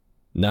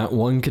Nat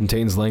 1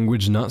 contains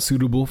language not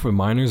suitable for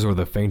minors or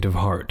the faint of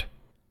heart.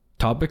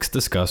 Topics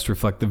discussed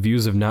reflect the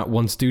views of Nat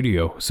 1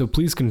 Studio, so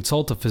please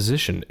consult a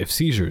physician if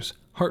seizures,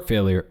 heart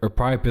failure, or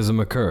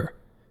priapism occur.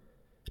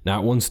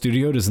 Nat 1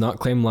 Studio does not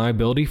claim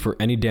liability for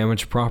any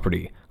damaged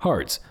property,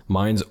 hearts,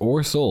 minds,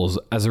 or souls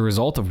as a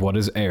result of what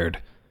is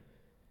aired.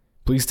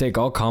 Please take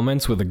all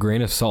comments with a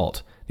grain of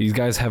salt. These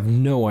guys have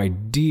no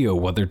idea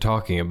what they're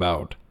talking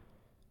about.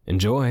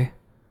 Enjoy.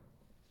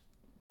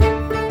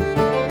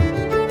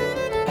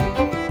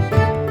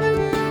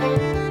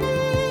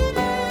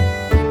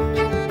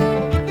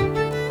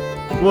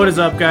 What is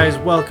up, guys?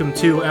 Welcome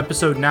to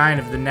episode 9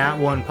 of the Nat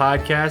 1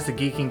 podcast, the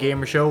Geek and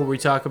Gamer Show, where we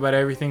talk about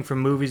everything from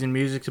movies and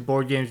music to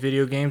board games,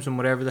 video games, and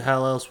whatever the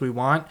hell else we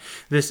want.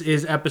 This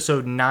is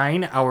episode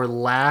 9, our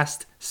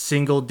last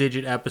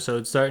single-digit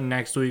episode. Starting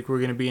next week, we're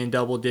going to be in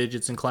double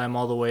digits and climb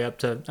all the way up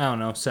to,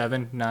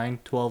 7, 9,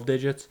 12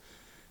 digits.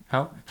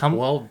 How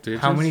 12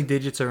 digits? How many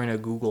digits are in a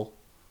Google?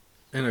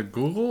 In a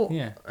Google?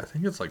 Yeah. I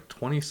think it's like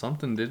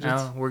 20-something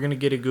digits. We're going to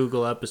get a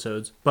Google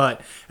episodes. But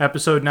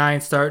episode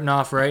 9 starting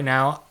off right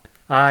now.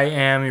 I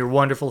am your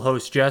wonderful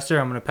host, Jester.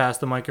 I'm going to pass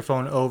the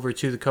microphone over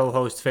to the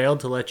co-host, Failed,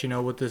 to let you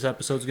know what this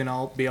episode's going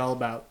to be all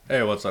about.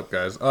 Hey, what's up,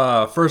 guys?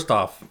 First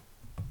off,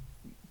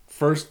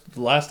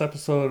 last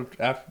episode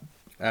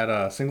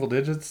at single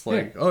digits,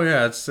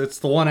 it's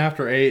the one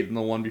after 8 and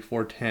the one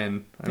before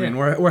 10. I mean,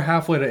 we're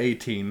halfway to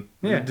 18.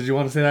 Yeah. Did you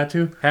want to say that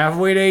too?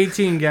 Halfway to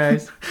 18,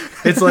 guys.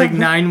 It's like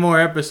 9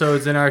 more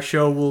episodes, and our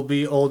show will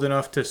be old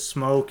enough to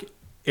smoke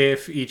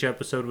if each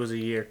episode was a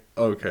year.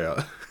 Okay.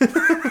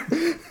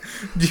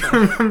 Do you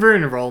remember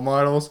in Role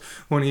Models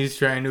when he's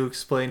trying to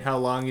explain how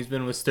long he's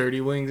been with Sturdy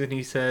Wings, and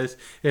he says,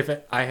 "If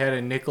I had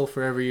a nickel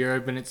for every year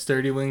I've been at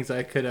Sturdy Wings,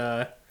 I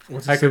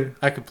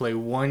could play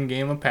one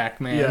game of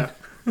Pac-Man." Yeah.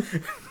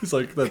 It's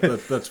like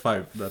that's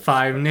 5. That's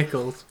 5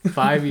 nickels,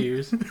 5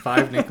 years,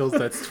 5 nickels.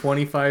 That's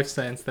 25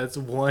 cents. That's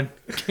one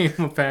game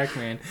of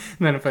Pac-Man.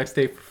 And then if I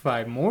stay for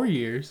 5 more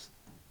years,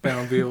 then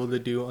I'll be able to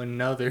do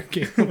another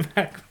game of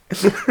Pac-Man.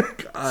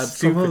 God,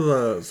 some of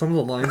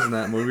the lines in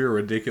that movie are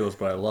ridiculous,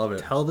 but I love it.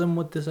 Tell them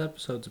what this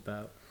episode's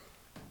about.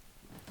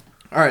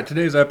 All right,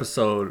 today's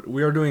episode,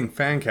 we are doing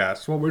fan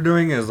casts. What we're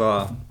doing is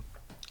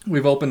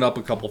we've opened up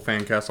a couple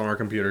fan casts on our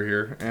computer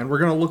here, and we're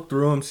going to look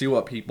through them, see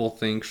what people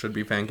think should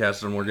be fan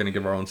casts, and we're going to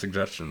give our own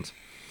suggestions.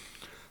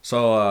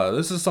 So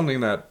this is something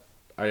that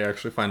I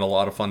actually find a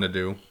lot of fun to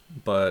do,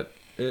 but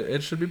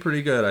it should be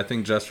pretty good. I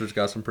think Jester's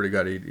got some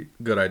pretty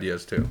good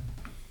ideas too.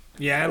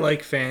 Yeah, I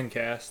like fan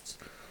casts.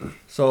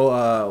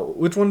 So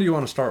which one do you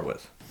want to start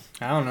with?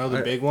 I don't know,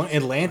 the big one.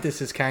 Atlantis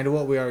is kind of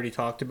what we already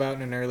talked about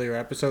in an earlier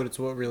episode. It's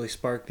what really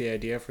sparked the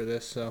idea for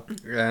this. So.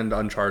 And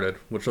Uncharted,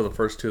 which are the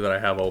first two that I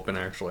have open,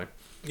 actually.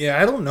 Yeah,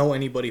 I don't know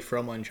anybody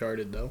from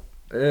Uncharted, though.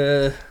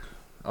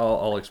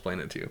 I'll explain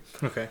it to you.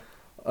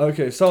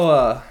 Okay,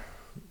 so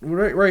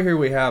right here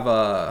we have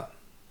a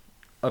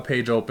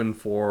page open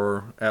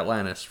for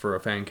Atlantis for a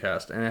fan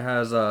cast, and it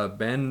has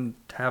Ben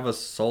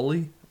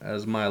Tavasoli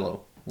as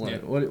Milo.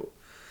 What?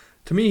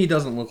 To me, he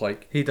doesn't look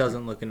like... He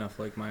doesn't look enough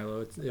like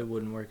Milo. It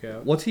wouldn't work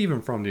out. What's he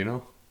even from, do you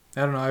know?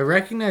 I don't know. I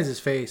recognize his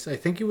face. I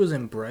think he was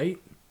in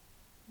Bright.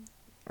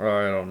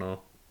 I don't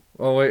know.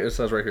 Oh, wait, it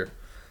says right here.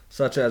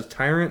 Such as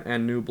Tyrant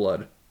and New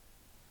Blood.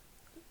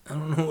 I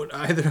don't know what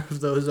either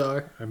of those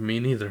are. Me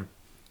neither.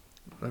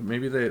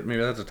 Maybe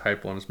that's a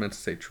typo and it's meant to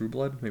say True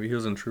Blood. Maybe he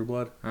was in True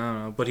Blood. I don't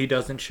know, but he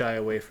doesn't shy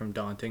away from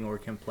daunting or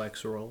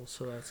complex roles,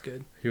 so that's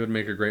good. He would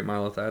make a great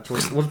Milo Thatch.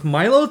 Was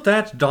Milo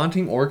Thatch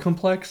daunting or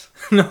complex?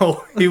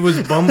 No, he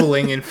was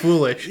bumbling and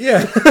foolish.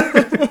 Yeah.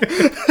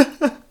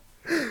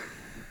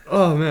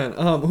 Oh man,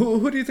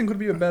 who do you think would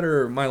be a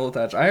better Milo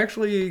Thatch? I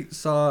actually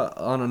saw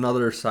on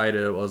another site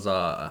it was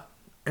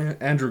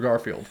Andrew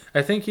Garfield.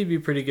 I think he'd be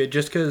pretty good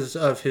just because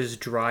of his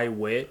dry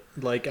wit.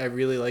 Like, I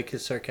really like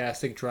his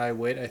sarcastic dry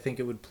wit. I think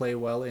it would play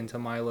well into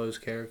Milo's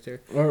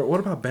character. Or what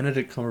about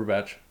Benedict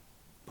Cumberbatch?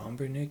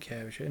 Bumbernick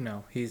Cabbage?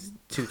 No, he's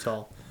too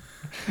tall.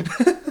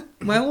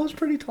 Milo's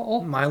pretty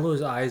tall.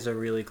 Milo's eyes are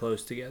really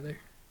close together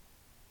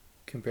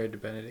compared to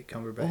Benedict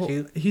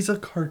Cumberbatch. Oh, he's a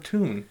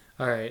cartoon.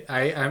 All right,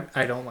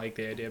 I don't like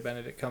the idea of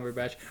Benedict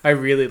Cumberbatch. I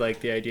really like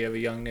the idea of a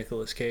young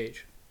Nicolas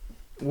Cage.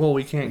 Well,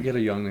 we can't get a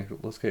young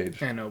Nicolas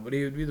Cage. I know, but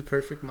he would be the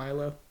perfect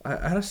Milo.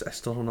 I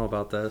still don't know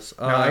about this.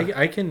 No,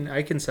 I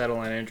can settle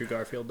on Andrew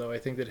Garfield though. I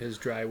think that his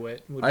dry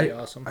wit would be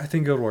awesome. I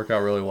think it would work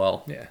out really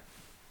well. Yeah.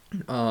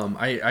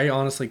 I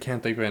honestly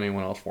can't think of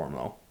anyone else for him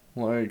though.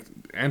 Like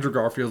Andrew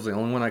Garfield's the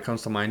only one that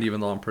comes to mind, even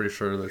though I'm pretty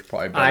sure there's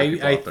probably better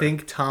people I out there.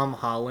 think Tom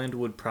Holland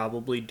would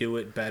probably do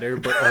it better,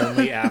 but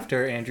only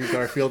after Andrew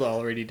Garfield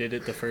already did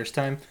it the first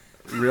time.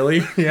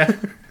 Really? Yeah.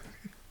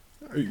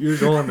 You're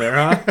going there,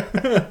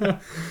 huh?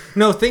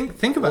 No,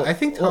 think about it. I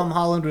think Tom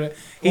Holland would...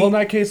 Well, in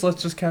that case,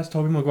 let's just cast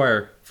Tobey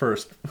Maguire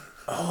first.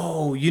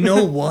 Oh, you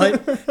know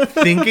what?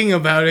 Thinking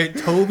about it,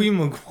 Tobey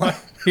Maguire,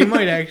 he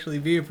might actually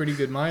be a pretty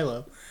good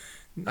Milo.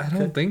 I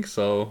don't think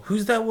so.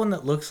 Who's that one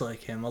that looks like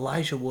him?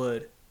 Elijah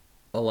Wood.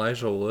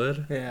 Elijah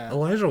Wood? Yeah.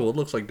 Elijah Wood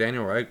looks like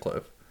Daniel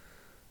Radcliffe.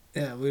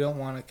 Yeah, we don't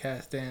want to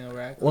cast Daniel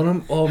Radcliffe.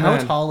 Man. How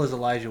tall is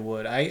Elijah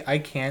Wood? I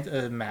can't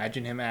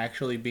imagine him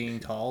actually being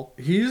tall.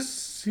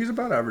 He's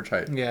about average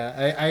height.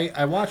 Yeah,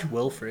 I watch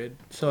Wilfred,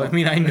 so I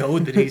mean I know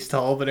that he's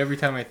tall, but every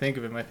time I think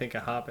of him, I think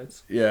of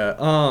hobbits. Yeah.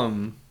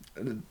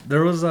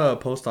 There was a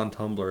post on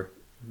Tumblr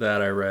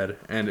that I read,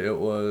 and it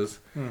was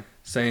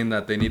saying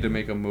that they need to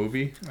make a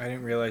movie. I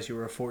didn't realize you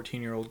were a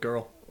 14-year-old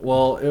girl.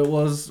 Well, it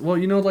was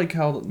you know like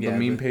how the Yeah,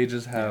 meme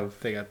pages have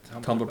they got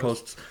Tumblr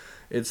posts.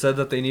 It said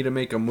that they need to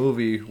make a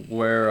movie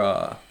where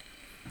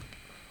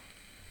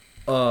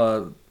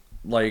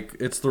like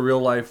it's the real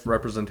life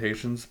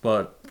representations,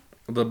 but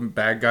the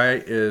bad guy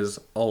is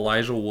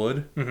Elijah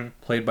Wood,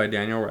 played by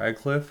Daniel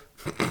Radcliffe,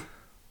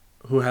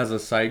 who has a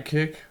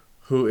sidekick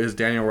who is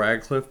Daniel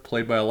Radcliffe,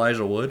 played by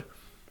Elijah Wood.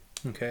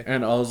 Okay.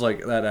 And I was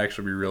like, that'd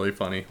actually be really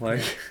funny,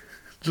 like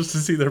just to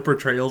see their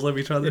portrayals of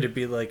each other. It'd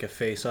be like a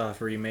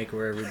Face-Off remake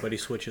where everybody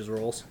switches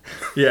roles.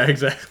 Yeah,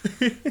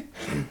 exactly.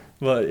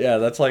 But yeah,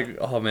 that's like,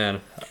 oh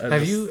man.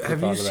 Have you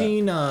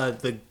seen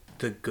the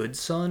Good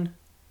Son?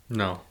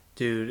 No.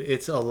 Dude,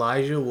 it's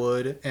Elijah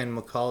Wood and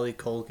Macaulay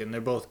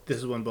Culkin. This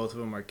is when both of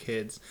them are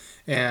kids.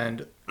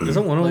 And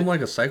Isn't one of them like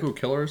a psycho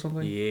killer or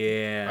something?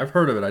 yeah. I've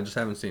heard of it, I just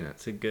haven't seen it.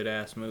 It's a good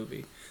ass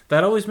movie.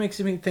 That always makes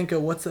me think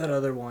of what's that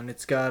other one?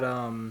 It's got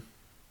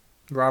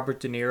Robert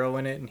De Niro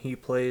in it, and he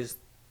plays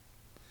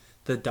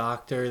the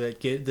doctor that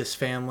get this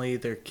family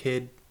their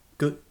kid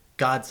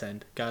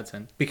Godsend,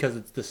 because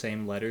it's the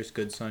same letters,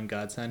 Good Son,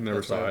 Godsend.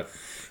 Never saw it.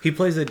 He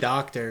plays a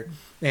doctor,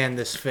 and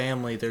this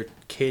family, their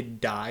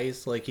kid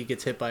dies, like he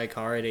gets hit by a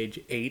car at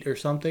age 8 or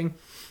something,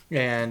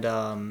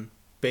 and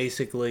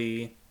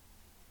basically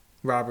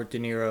Robert De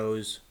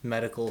Niro's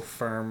medical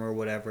firm or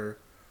whatever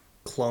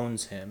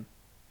clones him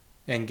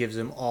and gives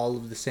him all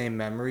of the same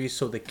memories,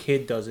 so the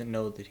kid doesn't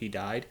know that he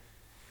died,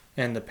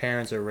 and the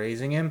parents are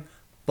raising him,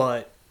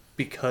 but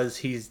because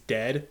he's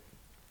dead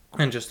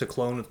and just a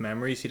clone with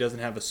memories, he doesn't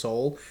have a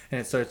soul, and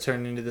it starts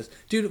turning into this.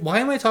 Dude, why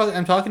am I talking?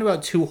 I'm talking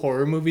about 2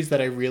 horror movies that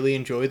I really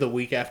enjoy the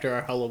week after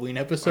our Halloween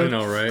episode. I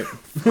know, right?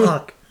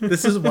 Fuck.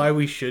 This is why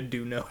we should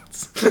do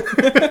notes.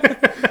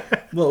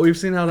 Well, we've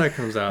seen how that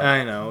comes out.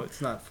 I know,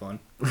 it's not fun.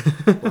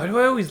 Why do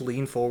I always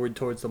lean forward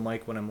towards the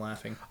mic when I'm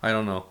laughing? I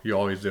don't know. You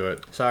always do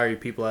it. Sorry,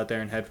 people out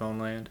there in headphone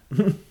land.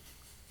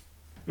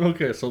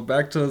 Okay, so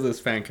back to this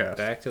fan cast.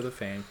 Back to the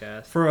fan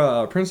cast.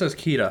 For Princess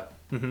Kita,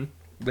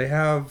 they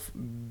have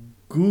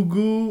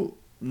Gugu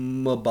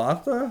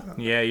Mbatha.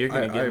 Yeah, you're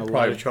going to get in a lot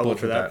probably of trouble for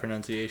butchered that that.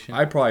 pronunciation.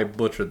 I probably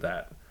butchered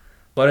that.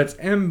 But it's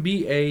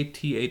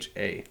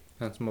Mbatha.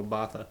 That's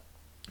Mbatha.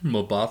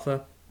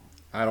 Mbatha?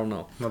 I don't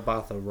know.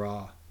 Mbatha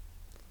Raw.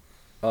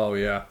 Oh,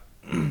 yeah.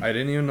 I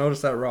didn't even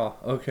notice that raw.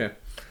 Okay.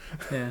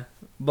 Yeah.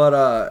 But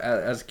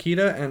as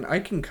Kita, and I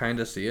can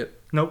kind of see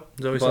it. Nope.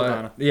 Zoe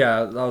Saldana.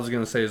 Yeah, I was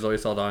going to say Zoe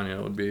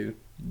Saldana would be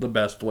the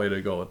best way to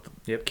go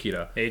with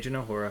Kita. Agent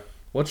Uhura.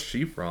 What's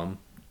she from?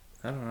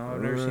 I don't know.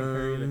 I've never seen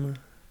her either.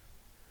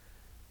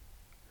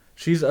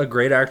 She's a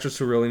great actress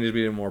who really needs to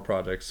be in more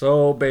projects.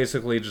 So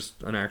basically,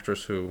 just an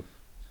actress who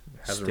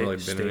hasn't really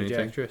been in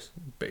anything. Actress.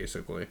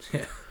 Basically.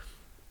 Yeah.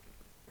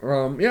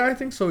 Yeah, I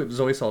think so.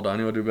 Zoe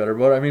Saldana would do better,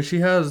 but I mean, she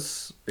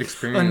has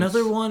experience.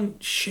 Another one.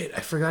 Shit, I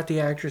forgot the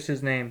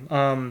actress's name.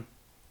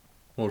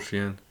 What's she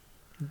in?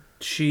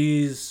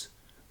 She's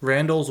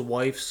Randall's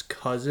wife's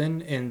cousin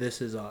in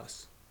This Is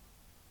Us.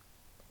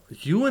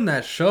 You in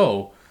that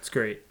show? It's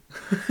great.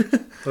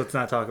 Let's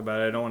not talk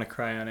about it. I don't want to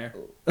cry on air.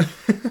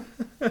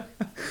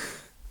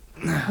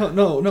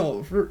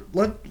 No.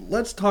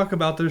 Let's talk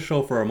about this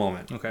show for a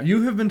moment. Okay.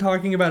 You have been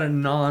talking about it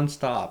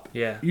nonstop.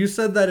 Yeah. You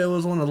said that it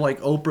was one of like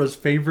Oprah's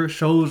favorite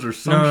shows or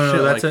some No,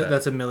 shit that's like that.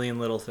 that's A Million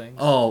Little Things.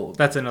 Oh,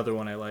 That's another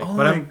one I like. Oh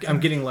But my I'm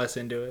God. getting less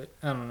into it.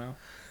 I don't know.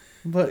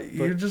 but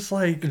you're just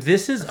like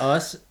This Is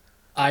Us,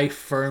 I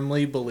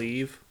firmly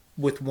believe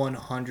with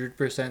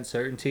 100%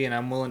 certainty, and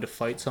I'm willing to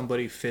fight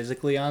somebody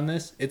physically on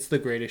this, it's the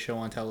greatest show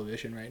on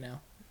television right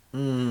now.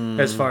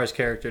 As far as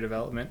character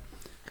development.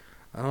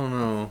 I don't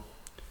know.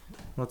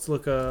 Let's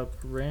look up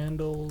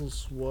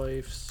Randall's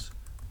wife's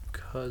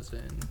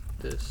cousin.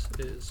 This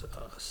Is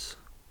Us.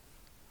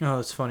 Oh,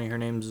 it's funny. Her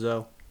name's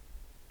Zoe.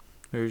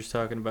 We were just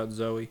talking about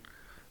Zoe.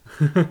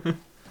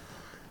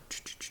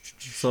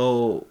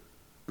 So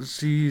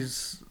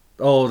she's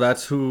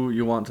that's who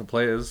you want to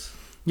play as.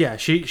 Yeah,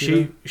 she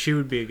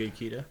would be a good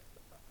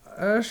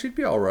Kita. She'd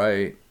be all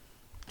right.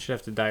 She'd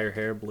have to dye her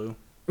hair blue.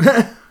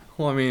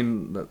 Well, I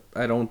mean,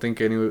 I don't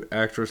think any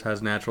actress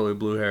has naturally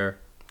blue hair.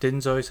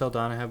 Didn't Zoe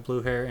Saldana have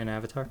blue hair in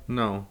Avatar?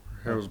 No,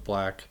 her hair was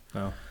black.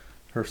 Oh.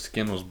 Her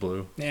skin was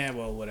blue. Yeah,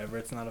 well, whatever.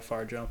 It's not a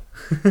far jump.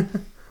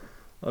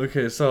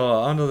 Okay, so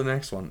on to the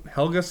next one.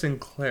 Helga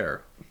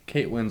Sinclair,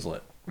 Kate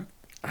Winslet.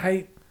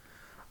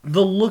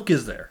 The look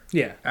is there.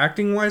 Yeah.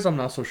 Acting wise, I'm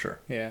not so sure.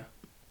 Yeah.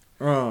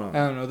 I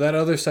don't know. That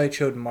other site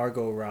showed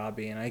Margot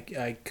Robbie, and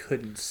I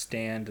couldn't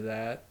stand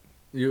that.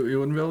 You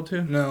wouldn't be able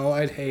to? No,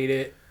 I'd hate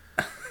it.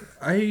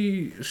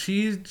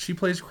 She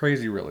plays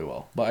crazy really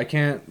well, but I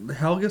can't.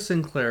 Helga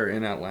Sinclair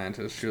in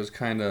Atlantis, she was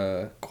kind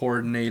of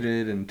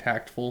coordinated and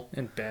tactful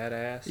And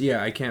badass.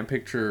 Yeah, I can't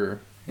picture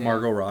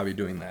Margot Robbie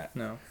doing that.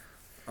 No.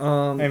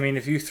 I mean,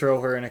 if you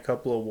throw her in a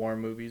couple of war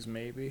movies,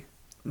 maybe.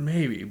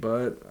 Maybe,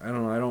 but I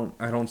don't know.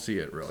 I don't see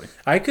it really.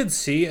 I could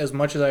see, as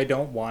much as I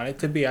don't want it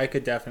to be, I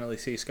could definitely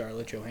see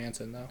Scarlett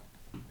Johansson though.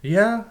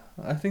 Yeah,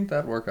 I think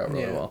that'd work out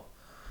really well.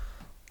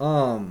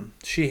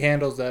 She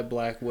handles that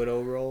Black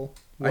Widow role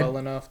well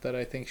enough that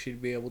I think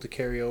she'd be able to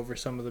carry over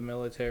some of the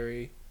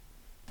military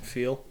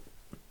feel.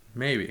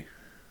 Maybe.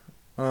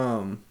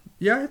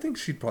 Yeah, I think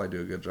she'd probably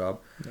do a good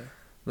job. Yeah.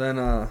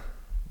 Then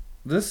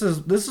this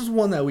is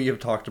one that we have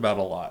talked about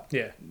a lot.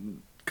 Yeah.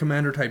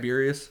 Commander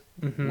Tiberius.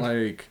 Mm-hmm.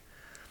 Like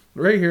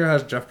right here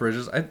has Jeff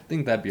Bridges. I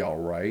think that'd be all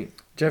right.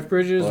 Jeff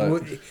Bridges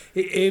But-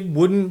 it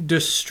wouldn't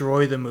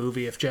destroy the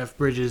movie if Jeff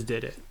Bridges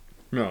did it.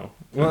 No.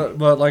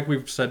 But like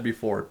we've said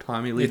before,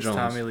 Tommy Lee It's Jones.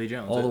 Tommy Lee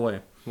Jones. All the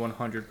way.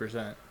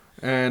 100%.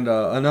 And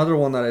another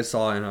one that I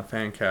saw in a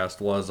fan cast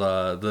was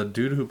the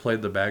dude who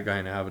played the bad guy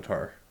in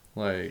Avatar.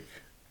 Like,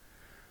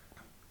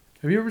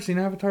 have you ever seen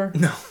Avatar?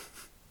 No.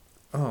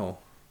 Oh,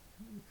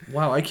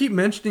 wow! I keep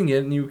mentioning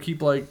it, and you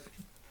keep like,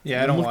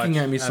 Yeah, I don't looking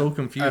watch, at me so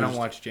confused. I don't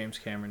watch James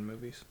Cameron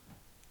movies.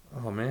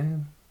 Oh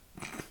man,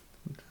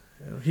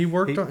 he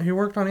worked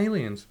on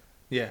Aliens.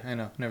 Yeah, I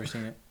know. Never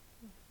seen it.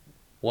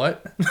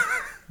 What?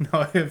 No,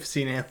 I have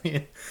seen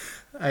Alien.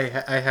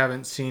 I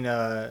haven't seen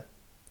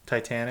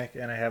Titanic,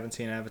 and I haven't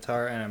seen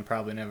Avatar, and I'm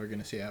probably never going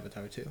to see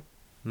Avatar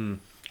 2.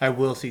 I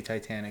will see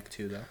Titanic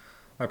 2, though.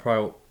 I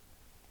probably.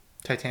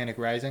 Titanic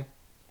Rising.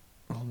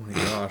 Oh my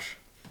gosh.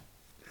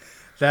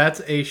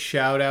 That's a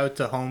shout out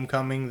to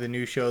Homecoming, the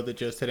new show that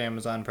just hit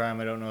Amazon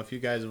Prime. I don't know if you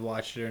guys have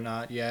watched it or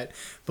not yet,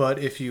 but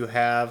if you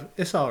have,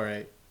 it's all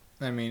right.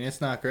 I mean, it's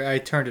not great. I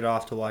turned it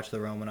off to watch the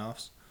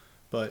Romanoffs,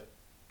 but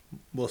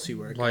we'll see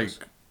where it goes.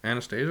 Like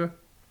Anastasia?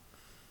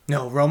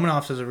 No,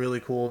 Romanoffs is a really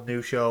cool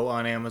new show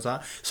on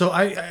Amazon. So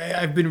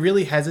I've been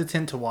really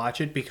hesitant to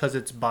watch it because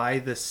it's by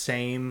the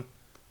same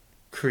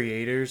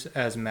creators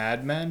as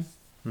Mad Men.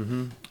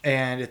 Mm-hmm.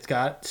 And it's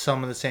got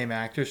some of the same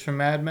actors from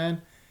Mad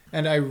Men.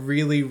 And I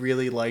really,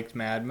 really liked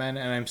Mad Men,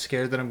 and I'm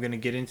scared that I'm going to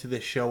get into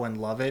this show and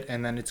love it,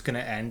 and then it's going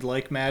to end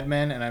like Mad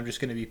Men, and I'm just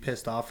going to be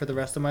pissed off for the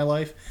rest of my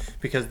life,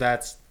 because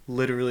that's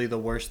literally the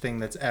worst thing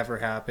that's ever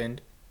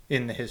happened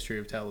in the history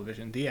of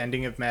television. The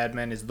ending of Mad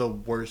Men is the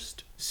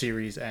worst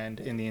series end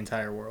in the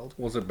entire world.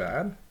 Was it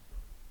bad?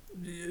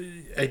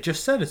 I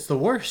just said it's the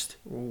worst.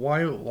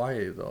 Why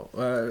though?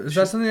 Is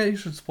that something that you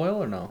should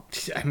spoil or no?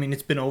 I mean,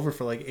 it's been over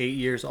for like 8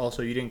 years.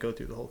 Also, you didn't go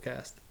through the whole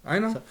cast. I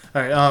know. So,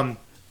 all right.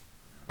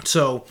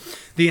 So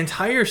the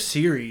entire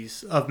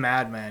series of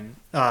Mad Men,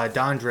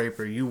 Don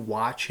Draper, you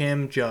watch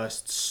him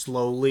just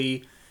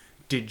slowly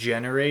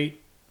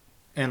degenerate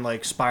and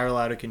like spiral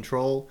out of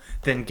control,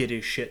 then get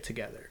his shit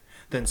together.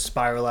 Then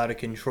spiral out of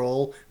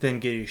control, then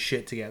get his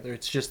shit together.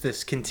 It's just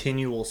this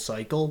continual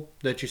cycle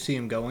that you see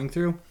him going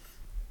through.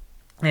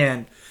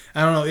 And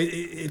I don't know,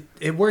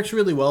 it works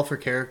really well for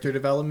character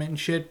development and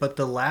shit, but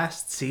the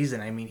last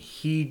season, I mean,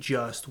 he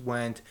just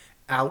went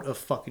out of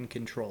fucking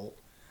control.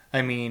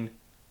 I mean,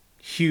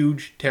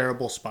 huge,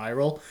 terrible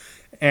spiral.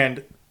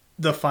 And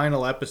the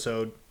final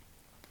episode,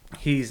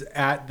 he's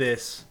at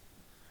this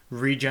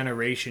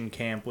regeneration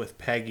camp with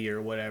Peggy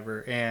or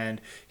whatever,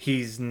 and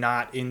he's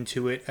not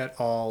into it at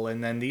all.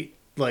 And then the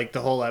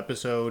whole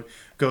episode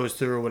goes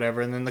through or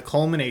whatever, and then the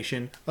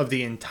culmination of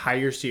the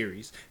entire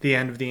series, the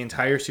end of the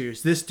entire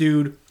series, this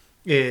dude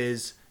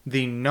is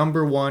the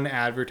 #1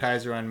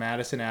 advertiser on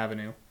Madison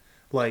Avenue.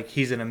 Like,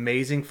 he's an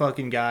amazing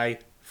fucking guy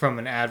from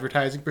an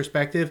advertising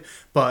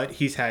perspective, but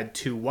he's had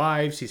 2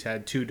 wives, he's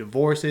had 2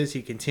 divorces,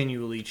 he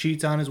continually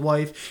cheats on his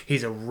wife,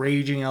 he's a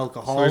raging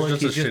alcoholic. So he's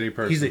just a shitty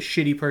person. He's a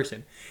shitty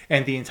person.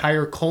 And the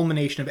entire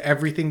culmination of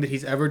everything that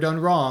he's ever done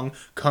wrong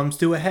comes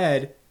to a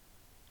head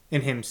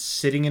in him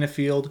sitting in a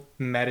field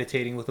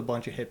meditating with a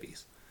bunch of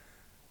hippies.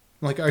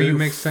 Like, are Did you it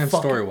make sense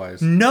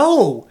story-wise?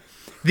 No!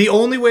 The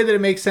only way that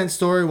it makes sense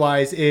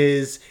story-wise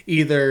is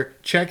either,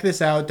 check this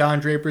out,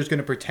 Don Draper's going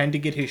to pretend to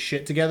get his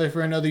shit together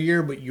for another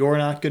year, but you're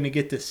not going to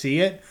get to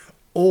see it,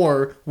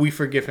 or we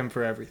forgive him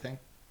for everything.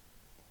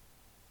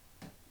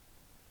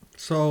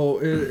 So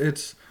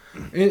it's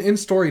in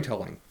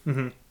storytelling.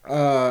 Mm-hmm.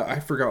 I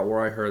forgot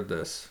where I heard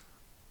this,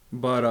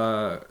 but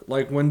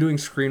like when doing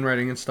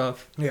screenwriting and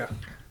stuff, Yeah.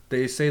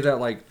 they say that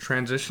like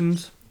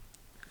transitions,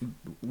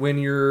 when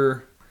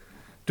you're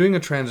doing a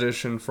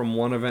transition from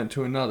one event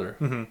to another,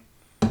 Mm-hmm.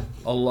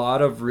 a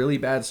lot of really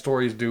bad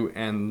stories do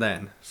end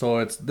then. So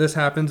it's this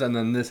happens and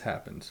then this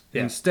happens.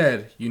 Yeah.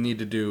 Instead, you need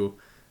to do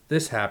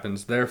this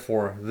happens,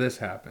 therefore this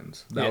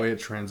happens. That Yeah. way it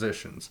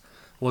transitions.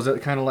 Was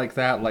it kind of like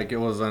that? Like it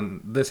was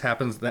this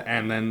happens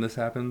and then this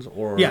happens?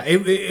 Or Yeah,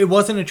 it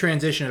wasn't a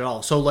transition at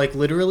all. So, like,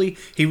 literally,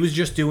 he was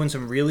just doing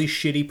some really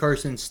shitty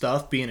person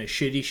stuff, being a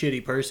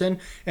shitty person,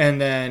 and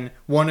then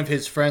one of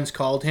his friends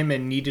called him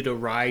and needed a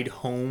ride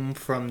home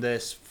from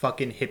this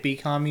fucking hippie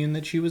commune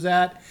that she was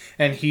at,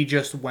 and he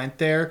just went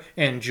there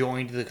and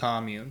joined the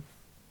commune.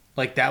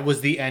 Like, that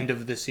was the end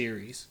of the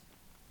series.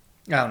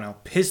 I don't know.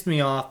 Pissed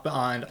me off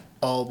beyond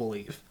all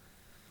belief.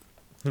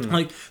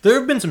 Like, there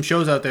have been some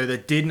shows out there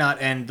that did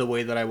not end the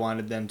way that I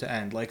wanted them to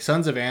end. Like,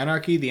 Sons of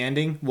Anarchy, the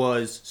ending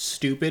was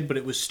stupid, but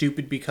it was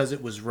stupid because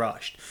it was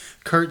rushed.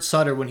 Kurt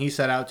Sutter, when he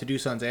set out to do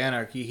Sons of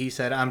Anarchy, he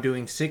said, I'm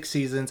doing 6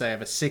 seasons, I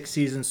have a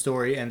 6-season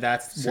story, and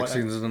that's Six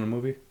seasons in a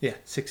movie? Yeah,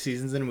 6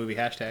 seasons in a movie,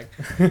 hashtag.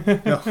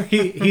 No,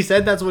 he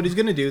said that's what he's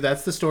going to do.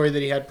 That's the story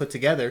that he had put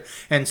together,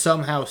 and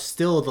somehow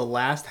still the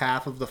last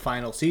half of the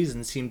final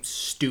season seemed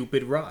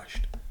stupid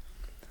rushed.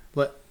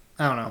 But,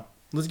 I don't know.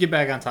 Let's get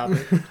back on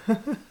topic.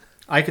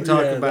 I could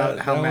talk about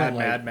how mad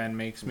Mad Men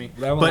makes me,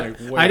 but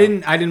I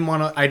didn't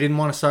want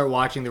to start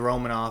watching the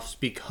Romanoffs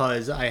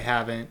because I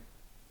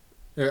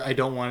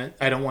don't want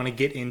to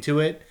get into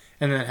it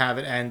and then have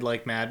it end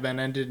like Mad Men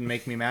ended and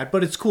make me mad.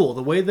 But it's cool.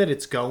 The way that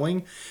it's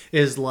going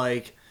is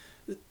like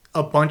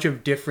a bunch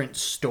of different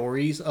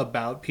stories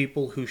about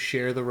people who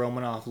share the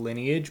Romanov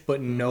lineage, but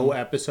no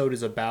episode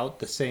is about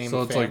the same.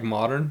 So it's like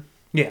modern.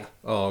 Yeah.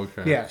 Oh,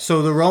 okay. Yeah,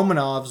 so the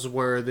Romanovs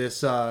were this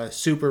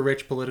super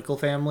rich political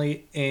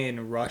family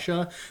in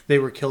Russia. They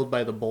were killed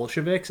by the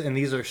Bolsheviks, and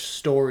these are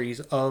stories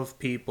of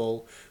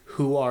people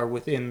who are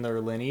within their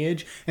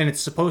lineage, and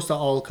it's supposed to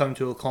all come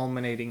to a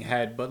culminating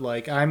head, but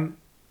like I'm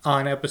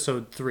on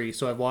episode 3,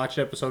 so I've watched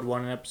episode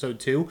 1 and episode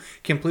 2,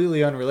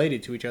 completely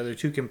unrelated to each other,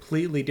 2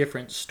 completely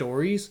different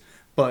stories,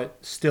 but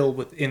still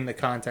within the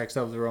context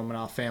of the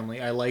Romanov family.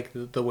 I like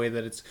the way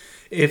that it's,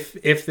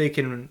 if they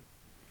can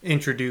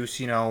introduce,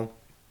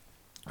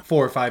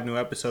 4 or 5 new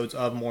episodes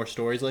of more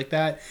stories like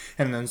that,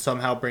 and then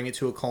somehow bring it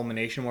to a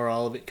culmination where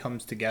all of it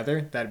comes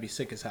together, that'd be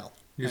sick as hell.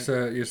 You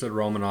said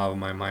Romanov, and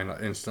my mind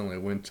instantly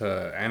went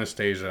to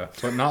Anastasia,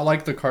 but not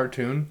like the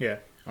cartoon. Yeah.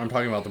 I'm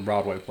talking about the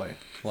Broadway play.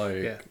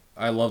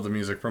 I love the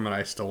music from it.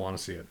 I still want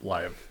to see it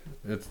live.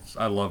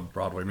 I love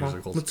Broadway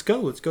musicals. Let's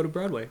go to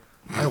Broadway.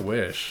 I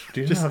wish.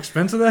 Do you know how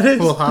expensive that is?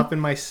 We'll hop in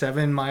my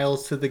 7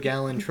 miles to the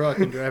gallon truck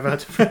and drive out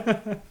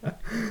to.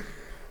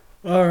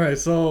 All right,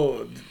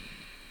 so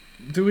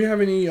do we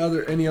have any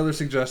other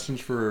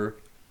suggestions for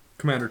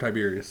Commander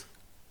Tiberius?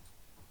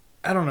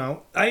 I don't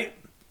know.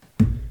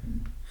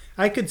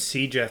 I could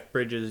see Jeff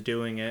Bridges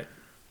doing it.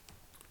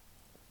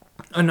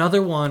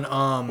 Another one,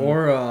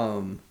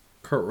 or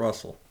Kurt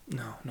Russell.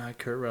 No, not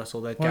Kurt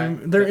Russell. That guy.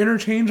 They're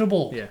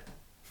interchangeable. Yeah.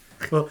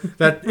 Well,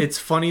 it's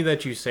funny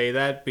that you say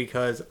that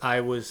because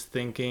I was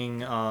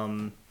thinking,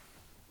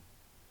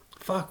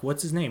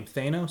 what's his name?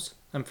 Thanos?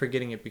 I'm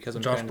forgetting it because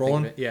I'm Josh trying to think Brolin?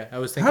 of it. Yeah, I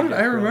was thinking. How did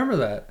I remember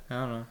that? I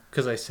don't know,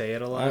 because I say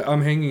it a lot.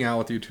 I'm hanging out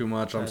with you too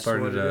much. I'm That's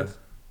starting to is.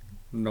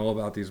 know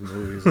about these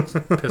movies. It's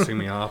pissing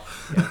me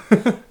off.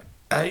 Yeah.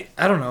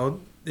 I don't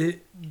know.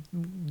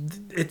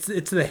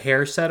 It's the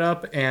hair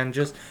setup and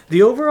just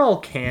the overall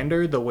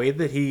candor, the way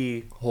that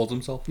he holds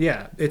himself.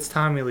 Yeah, it's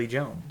Tommy Lee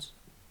Jones.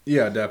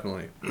 Yeah,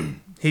 definitely.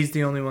 He's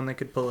the only one that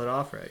could pull it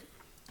off right.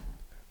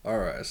 All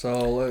right,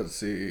 so let's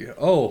see.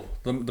 Oh,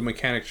 the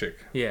mechanic chick.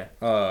 Yeah.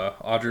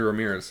 Audrey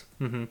Ramirez.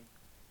 Mm-hmm.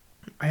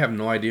 I have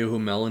no idea who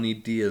Melanie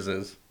Diaz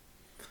is.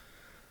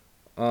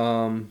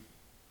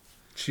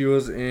 She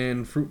was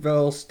in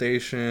Fruitvale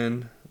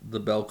Station, The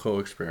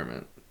Belko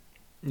Experiment.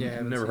 Yeah,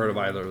 I've never heard of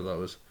either of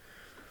those.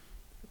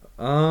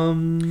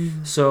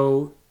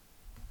 So,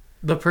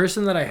 the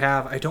person that I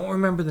have, I don't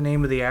remember the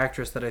name of the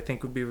actress that I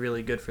think would be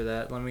really good for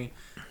that. Let me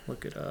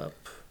look it up.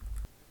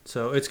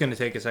 So, it's going to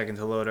take a second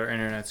to load. Our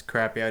internet's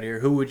crappy out here.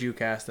 Who would you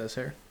cast as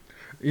her?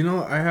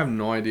 I have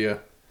no idea.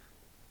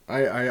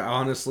 I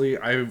honestly,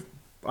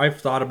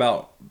 I've thought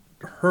about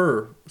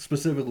her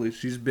specifically.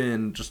 She's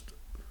been just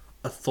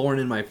a thorn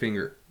in my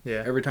finger.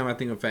 Yeah. Every time I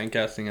think of fan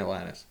casting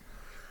Atlantis.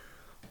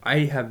 I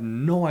have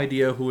no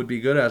idea who would be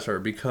good as her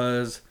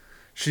because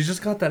she's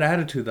just got that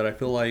attitude that I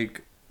feel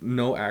like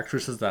no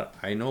actresses that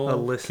I know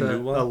can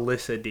do well.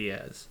 Alyssa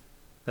Diaz.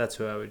 That's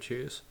who I would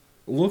choose.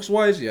 Looks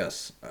wise,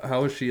 yes.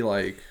 How is she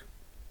like?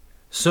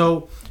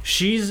 So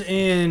she's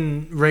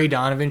in Ray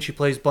Donovan. She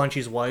plays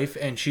Bunchy's wife,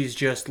 and she's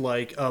just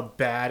like a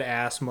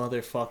badass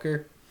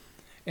motherfucker.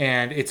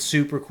 And it's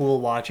super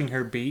cool watching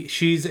her be.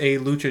 She's a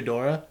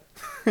luchadora.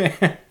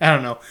 I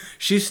don't know.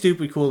 She's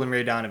stupid cool in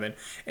Ray Donovan.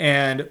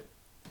 And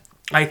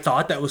I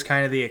thought that was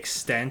kind of the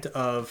extent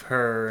of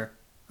her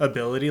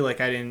ability.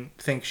 Like, I didn't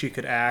think she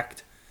could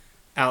act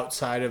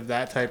outside of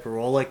that type of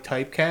role, like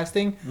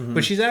typecasting. Mm-hmm.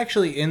 But she's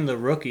actually in The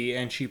Rookie,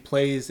 and she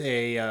plays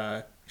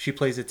a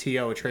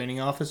TO, a training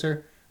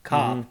officer,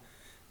 cop, mm-hmm.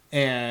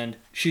 and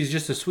she's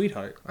just a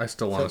sweetheart. I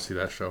still want to see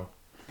that show.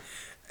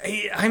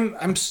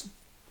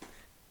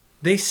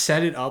 They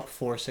set it up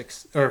for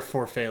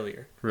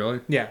failure. Really?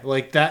 Yeah,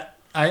 like that.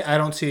 I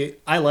don't see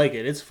it. I like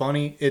it. It's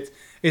funny.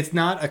 It's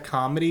not a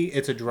comedy.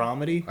 It's a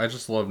dramedy. I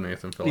just love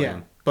Nathan Fillion.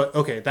 Yeah, but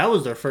okay, that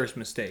was their first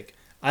mistake.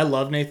 I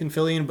love Nathan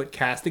Fillion, but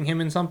casting him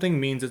in something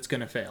means it's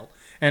going to fail.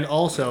 And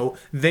also,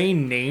 they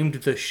named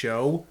the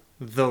show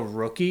The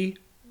Rookie,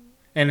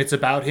 and it's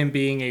about him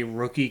being a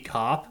rookie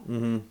cop.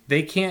 Mm-hmm.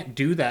 They can't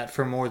do that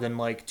for more than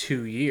like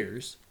 2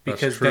 years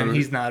because then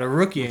he's not a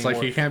rookie it's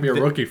anymore. Like he can't be a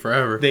rookie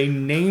forever. They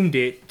named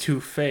it to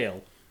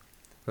fail.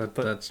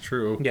 That's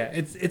true. Yeah,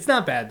 it's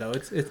not bad though.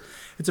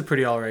 It's a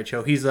pretty alright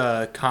show. He's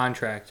a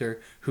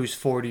contractor who's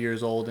 40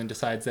 years old and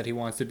decides that he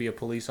wants to be a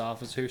police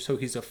officer. So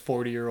he's a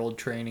 40-year-old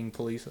training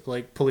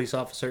police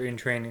officer in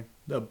training.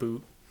 A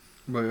boot.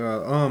 But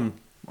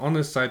on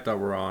this site that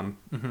we're on,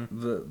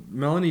 the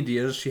Melanie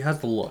Diaz, she has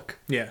the look.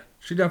 Yeah.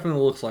 She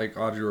definitely looks like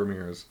Audrey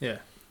Ramirez. Yeah.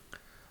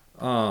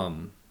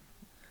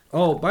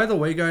 Oh, by the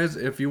way, guys,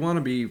 if you want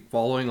to be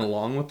following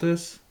along with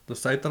this, the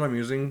site that I'm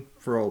using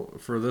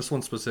for this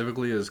one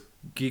specifically is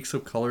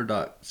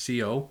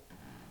geeksofcolor.co.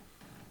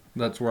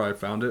 That's where I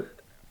found it.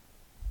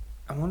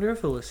 I wonder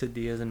if Alyssa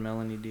Diaz and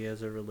Melanie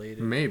Diaz are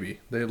related. Maybe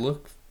they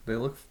look.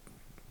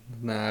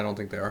 Nah, I don't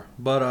think they are.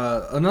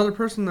 But another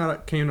person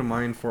that came to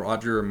mind for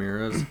Audrey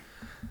Ramirez,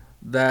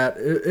 that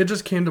it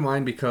just came to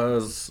mind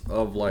because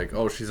of like,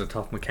 oh, she's a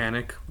tough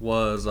mechanic,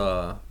 was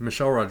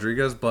Michelle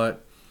Rodriguez.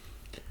 But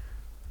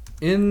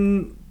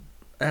in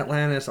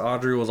Atlantis,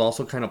 Audrey was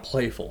also kind of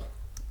playful,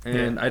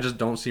 and I just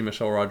don't see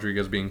Michelle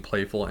Rodriguez being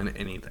playful in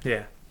anything.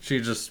 Yeah. She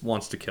just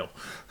wants to kill.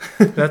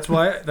 That's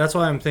why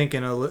I'm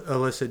thinking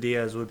Alyssa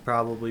Diaz would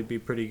probably be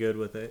pretty good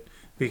with it,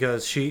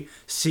 because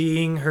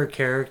seeing her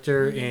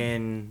character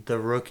in The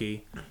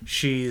Rookie,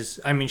 she's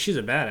a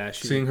badass.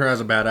 Seeing her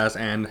as a badass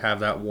and have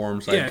that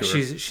warm side to her.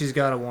 Yeah, she's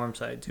got a warm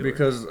side to her.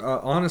 Because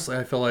honestly,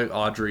 I feel like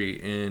Audrey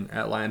in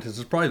Atlantis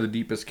is probably the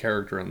deepest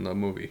character in the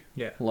movie.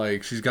 Yeah.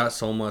 Like, she's got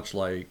so much,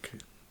 like...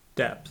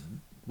 depth.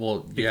 Well,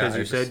 because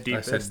you said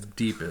deepest. I said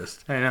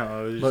deepest. I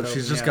know. But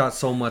she's just got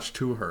so much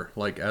to her,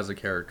 like, as a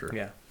character.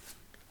 Yeah.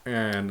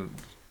 And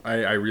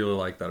I really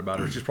like that about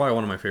her. She's probably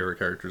one of my favorite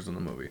characters in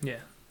the movie. Yeah.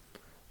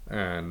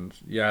 And,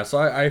 yeah, so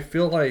I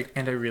feel like...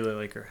 And I really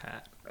like her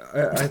hat.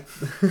 I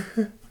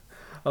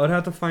would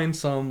have to find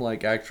some,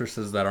 like,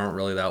 actresses that aren't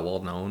really that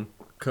well known.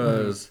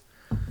 Because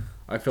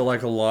I feel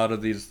like a lot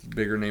of these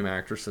bigger name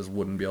actresses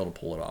wouldn't be able to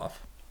pull it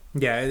off.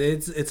 Yeah,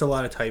 it's a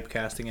lot of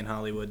typecasting in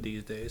Hollywood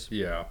these days.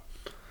 Yeah.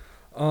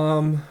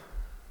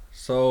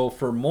 So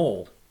for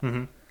Mole,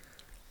 and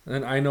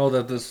I know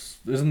that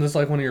isn't this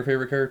like one of your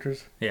favorite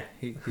characters? Yeah,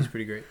 he's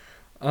pretty great.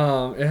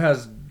 It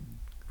has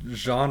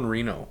Jean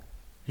Reno.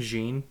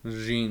 Jean.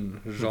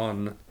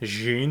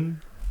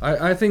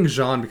 I think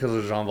Jean because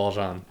of Jean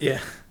Valjean.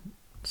 Yeah.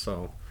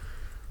 So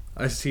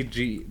I see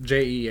Jean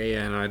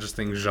and I just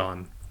think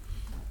Jean.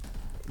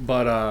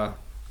 But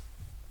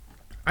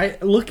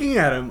looking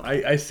at him,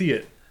 I see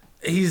it.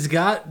 It's He's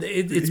because got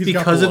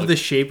the of the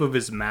shape of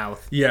his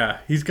mouth. Yeah,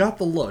 he's got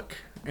the look,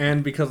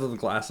 and because of the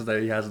glasses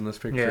that he has in this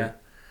picture. Yeah.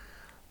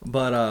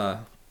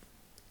 But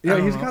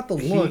he's got the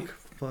look.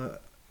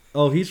 But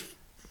he's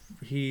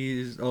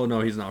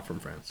not from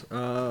France.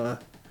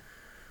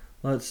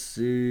 Let's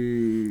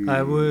see.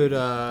 I would.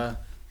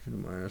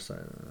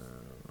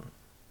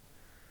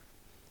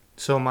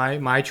 So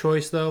my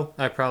choice though,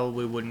 I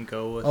probably wouldn't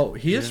go with. Oh,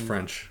 he is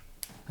French.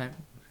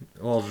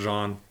 Well,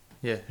 Jean.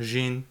 Yeah,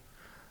 Jean.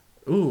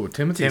 Ooh,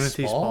 Timothy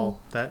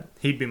Spall. That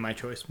he'd be my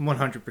choice,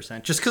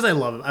 100%. Just because I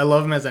love him. I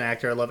love him as an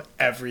actor. I love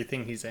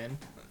everything he's in.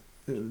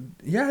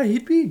 Yeah,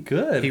 he'd be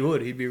good. He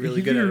would. He'd be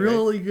really good.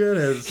 Good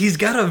as. He's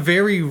got a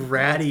very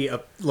ratty, He's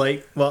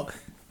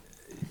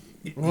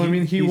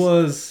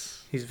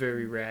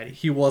very ratty.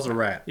 He was a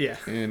rat. Yeah.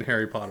 In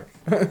Harry Potter.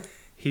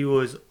 He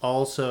was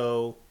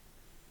also.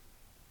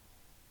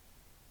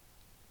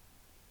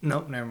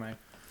 Nope, never mind.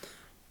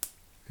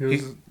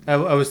 I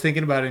was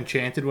thinking about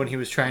Enchanted when he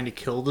was trying to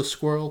kill the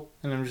squirrel,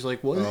 and I'm just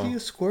like, was he a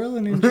squirrel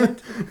in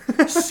Enchanted?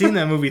 I've seen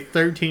that movie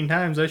 13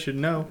 times. I should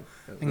know.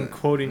 I can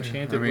quote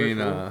Enchanted. I mean,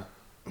 and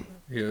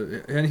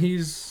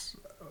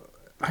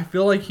I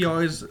feel like he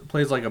always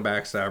plays like a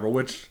backstabber,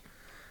 which,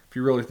 if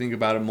you really think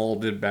about it, Mole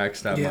did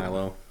backstab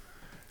Milo.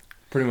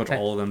 Pretty much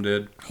all of them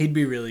did. He'd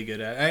be really good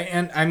at it.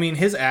 And I mean,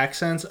 his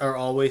accents are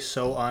always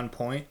so on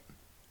point.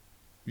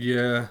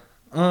 Yeah.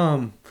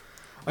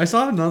 I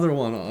saw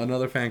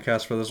another fan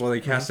cast for this where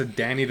they casted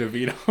Danny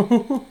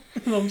DeVito.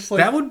 And I'm just like,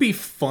 that would be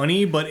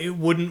funny, but it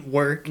wouldn't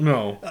work.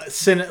 No.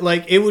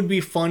 It would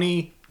be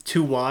funny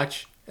to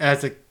watch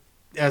as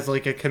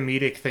like a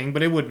comedic thing,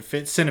 but it wouldn't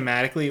fit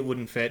cinematically. It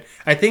wouldn't fit.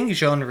 I think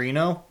Jean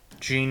Reno,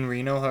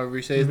 however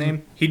you say his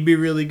name, he'd be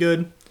really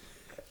good.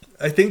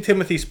 I think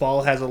Timothy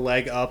Spall has a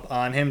leg up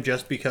on him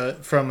just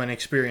because, from an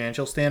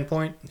experiential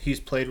standpoint, he's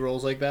played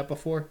roles like that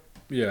before.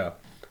 Yeah.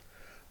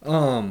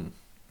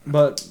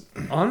 But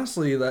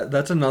honestly,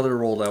 that's another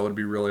role that would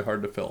be really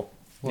hard to fill.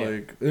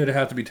 Like, it'd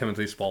have to be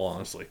Timothy Spall,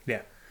 honestly.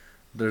 Yeah.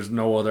 There's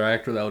no other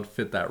actor that would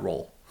fit that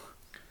role.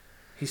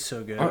 He's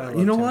so good.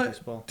 You know what?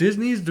 Spall.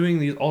 Disney's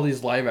doing all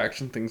these live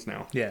action things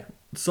now. Yeah.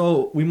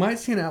 So we might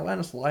see an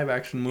Atlantis live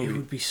action movie. It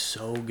would be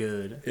so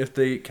good if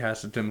they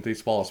casted Timothy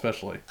Spall,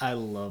 especially. I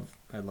love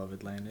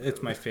Atlantis.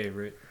 It's my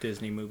favorite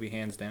Disney movie,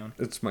 hands down.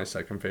 It's my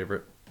second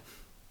favorite.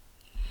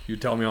 You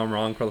tell me I'm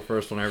wrong for the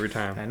first one every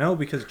time. I know,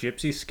 because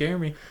gypsies scare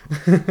me.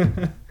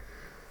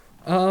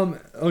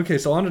 Okay,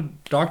 so on to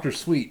Dr.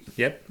 Sweet.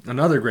 Yep.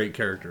 Another great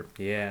character.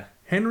 Yeah.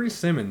 Henry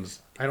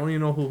Simmons. I don't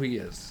even know who he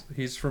is.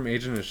 He's from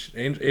Agents of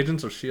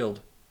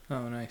S.H.I.E.L.D.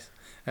 Oh, nice.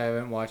 I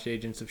haven't watched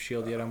Agents of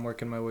S.H.I.E.L.D. yet. I'm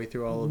working my way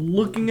through all of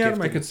Looking at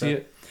him, I Gifted could and see stuff.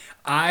 it.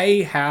 I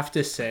have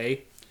to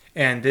say,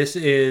 and this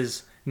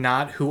is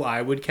not who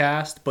I would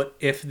cast, but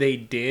if they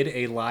did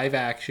a live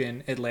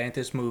action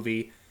Atlantis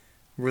movie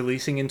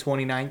releasing in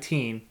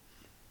 2019,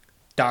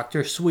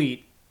 Dr.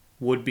 Sweet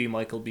would be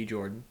Michael B.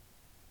 Jordan.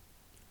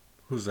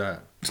 Who's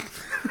that?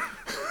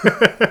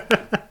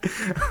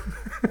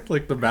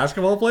 Like the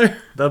basketball player?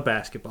 The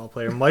basketball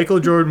player. Michael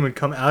Jordan would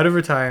come out of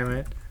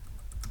retirement.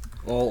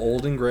 All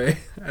old and gray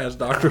as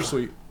Dr.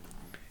 Sweet.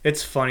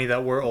 It's funny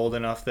that we're old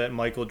enough that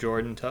Michael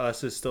Jordan to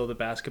us is still the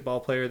basketball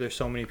player. There's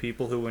so many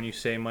people who, when you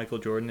say Michael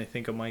Jordan, they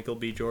think of Michael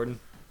B. Jordan.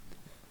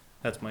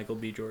 That's Michael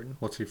B. Jordan.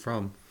 What's he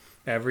from?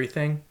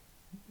 Everything.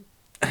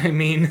 I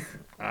mean,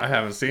 I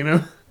haven't seen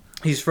him.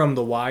 he's from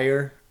The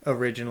Wire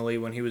originally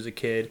when he was a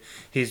kid.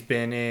 He's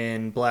been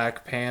in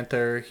Black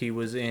Panther. He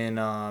was in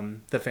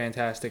The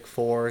Fantastic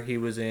Four. He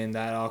was in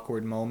That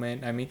Awkward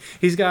Moment. I mean,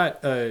 he's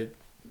got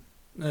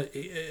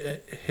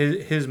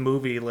his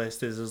movie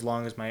list is as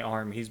long as my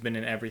arm. He's been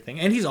in everything,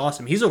 and he's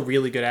awesome. He's a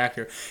really good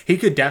actor. He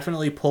could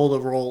definitely pull the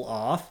role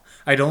off.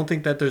 I don't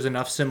think that there's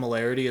enough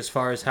similarity as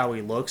far as how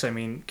he looks. I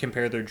mean,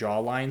 compare their jaw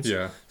lines.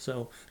 Yeah.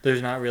 So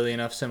there's not really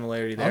enough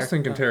similarity there. I was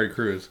thinking Terry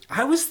Crews.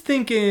 I was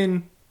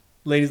thinking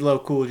Ladies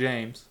Love Cool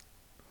James.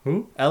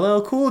 Who?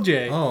 LL Cool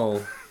J.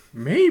 Oh,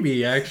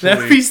 maybe actually.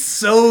 That'd be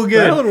so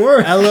good. That would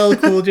work. LL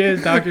Cool J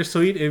as Dr.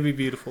 Sweet. It'd be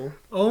beautiful.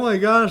 Oh my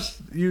gosh,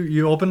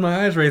 you opened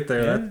my eyes right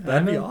there. Yeah,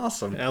 That'd I be know.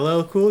 awesome.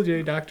 LL Cool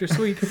J, Dr.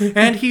 Sweet.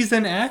 And he's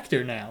an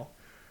actor now.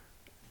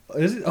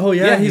 Is it? Oh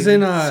yeah, Yeah, he's he's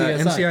in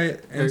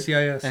CSI.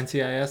 NCIS.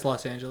 NCIS,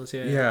 Los Angeles.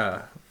 Yeah.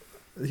 Yeah.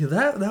 Yeah,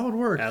 that would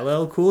work.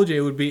 LL Cool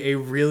J would be a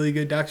really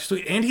good Dr.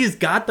 Sweet. And he's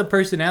got the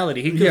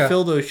personality. He could Yeah.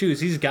 fill those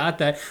shoes. He's got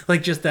that,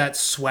 like, just that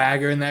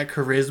swagger and that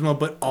charisma,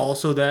 but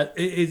also that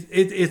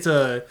it's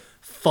a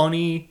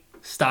funny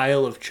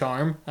style of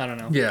charm. I don't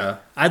know. Yeah.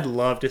 I'd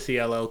love to see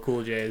LL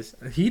Cool J as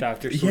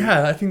Dr. Sweet.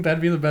 Yeah, I think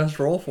that'd be the best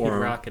role for He'd him.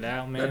 rock it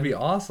out, man. That'd be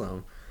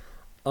awesome.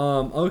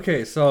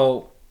 Okay,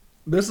 so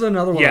this is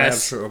another one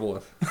Yes. I have trouble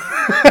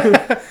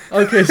with.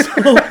 Okay,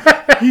 so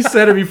he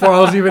said it before I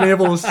was even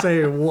able to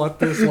say what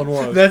this one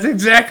was. That's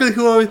exactly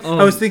who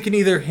I was thinking,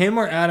 either him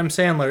or Adam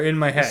Sandler in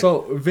my head.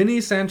 So Vinny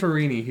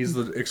Santorini, he's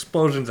the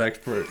explosions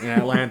expert in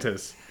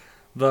Atlantis.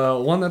 The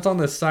one that's on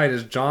this site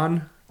is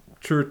John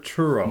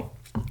Turturro.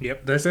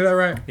 Yep. Did I say that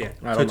right? Yeah.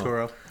 I don't know.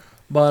 Totoro.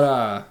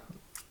 But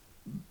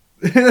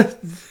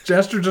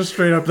Jester just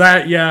straight up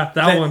that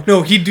one.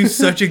 No, he'd do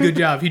such a good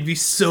job. He'd be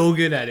so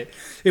good at it.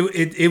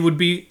 It would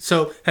be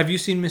so. Have you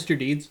seen Mr.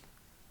 Deeds?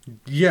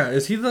 Yeah,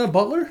 is he the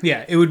butler?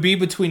 Yeah, it would be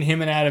between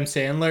him and Adam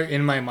Sandler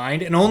in my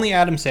mind, and only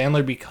Adam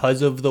Sandler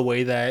because of the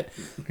way that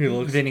He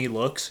looks. Vinny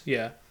looks.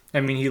 Yeah,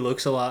 I mean he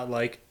looks a lot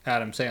like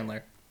Adam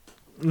Sandler.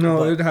 No,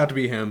 But- it'd have to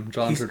be him,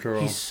 John He's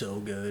Turturro. so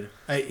good.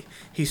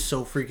 He's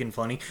so freaking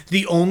funny.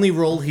 The only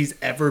role he's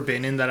ever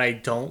been in that I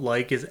don't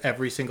like is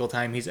every single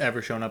time he's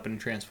ever shown up in a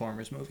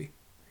Transformers movie.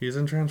 He's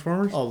in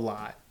Transformers? A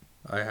lot.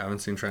 I haven't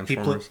seen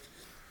Transformers.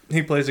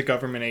 He plays a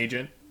government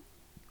agent.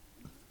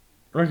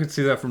 I could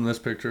see that from this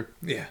picture.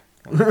 Yeah.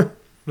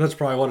 That's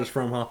probably what it's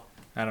from, huh?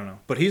 I don't know.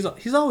 But he's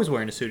always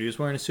wearing a suit. He was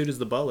wearing a suit as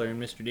the butler in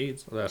Mr.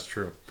 Deeds. That's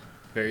true.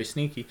 Very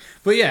sneaky.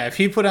 But yeah, if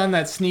he put on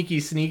that sneaky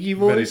Very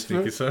voice.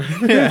 sneaky, sir.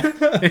 Yeah.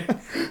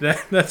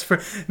 That's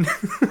for...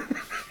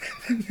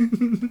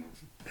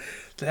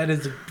 That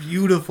is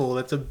beautiful.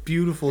 That's a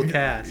beautiful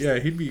cast. Yeah,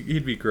 he'd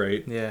be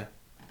great. Yeah.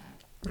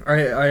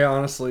 I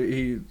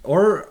honestly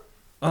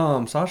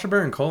Sacha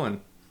Baron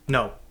Cohen.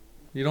 No.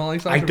 You don't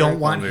like Sacha I Baron don't Cohen,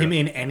 want do him you?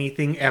 in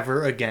anything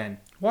ever again.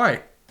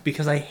 Why?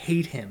 Because I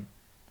hate him.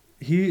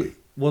 He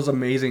was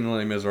amazing in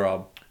Les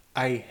Miserables.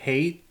 I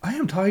hate... I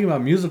am talking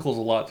about musicals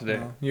a lot today.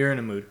 Well, you're in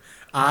a mood.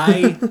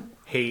 I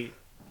hate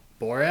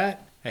Borat.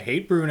 I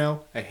hate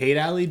Bruno. I hate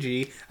Ali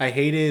G. I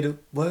hated...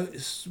 What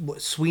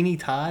Sweeney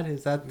Todd?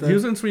 Is that the... He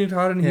was in Sweeney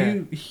Todd, and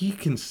Yeah. he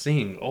can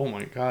sing. Oh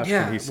my gosh,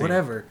 Yeah, can he sing?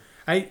 whatever.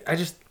 I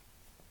just...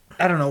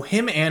 I don't know.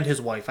 Him and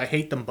his wife. I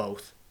hate them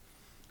both.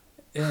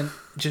 And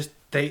just...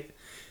 They...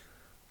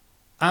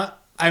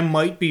 I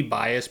might be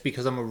biased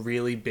because I'm a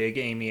really big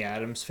Amy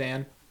Adams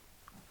fan.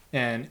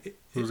 And...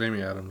 Who's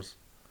Amy Adams?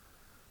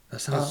 That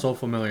sounds so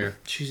familiar.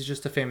 She's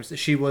just a famous...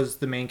 She was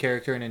the main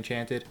character in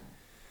Enchanted.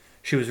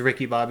 She was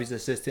Ricky Bobby's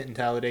assistant in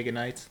Talladega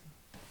Nights.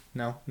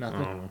 No?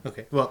 Nothing? I don't know.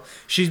 Okay. Well,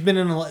 she's been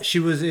in a lot... She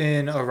was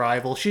in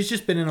Arrival. She's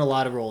just been in a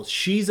lot of roles.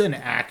 She's an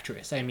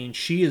actress. I mean,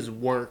 she has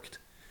worked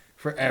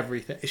for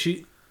everything.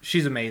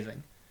 She's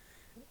amazing.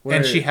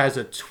 And she has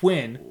a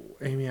twin.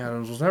 Amy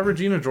Adams. Was that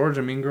Regina George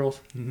in Mean Girls?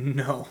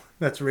 No,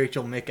 that's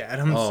Rachel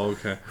McAdams. Oh,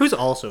 okay. Who's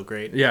also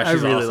great. Yeah, I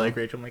she's really awesome. like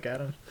Rachel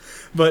McAdams.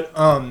 But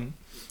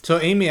so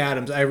Amy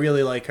Adams, I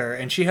really like her,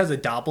 and she has a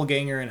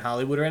doppelganger in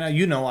Hollywood right now.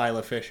 You know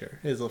Isla Fisher,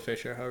 Isla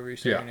Fisher, however you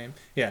say Yeah. her name.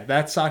 Yeah,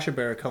 that's Sacha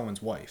Baron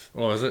Cohen's wife.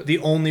 Oh, is it? The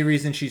only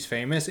reason she's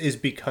famous is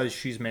because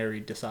she's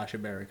married to Sacha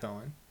Baron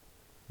Cohen.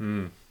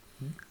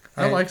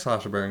 I And like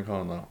Sacha Baron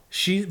Cohen though.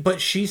 But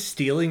she's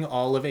stealing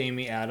all of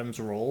Amy Adams'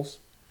 roles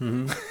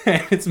and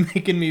it's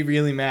making me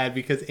really mad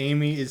because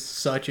Amy is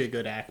such a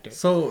good actor.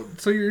 So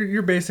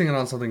you're basing it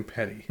on something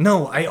petty.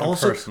 No, I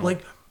also personal.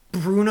 like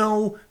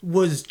Bruno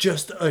was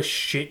just a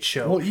shit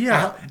show. Well,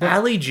 yeah, but-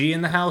 Ali G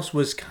in the house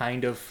was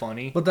kind of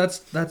funny. But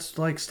that's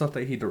like stuff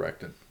that he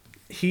directed.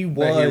 He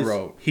that he was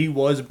wrote. he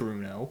was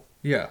Bruno.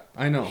 Yeah,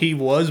 I know. He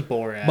was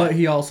Borat. But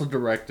he also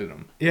directed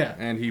them. Yeah.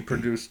 And he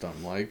produced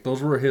them. Like those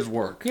were his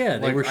work. yeah,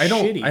 they like, were I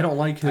don't shitty. I don't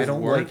like his I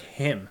don't work, like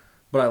him.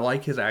 but I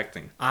like his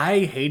acting. I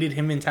hated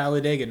him in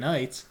Talladega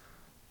Nights.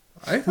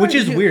 I thought Which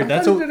is he- weird. I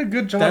That's thought a he did a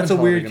good job. That's in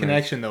a weird Talladega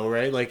Nights. connection, though,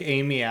 right? Like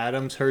Amy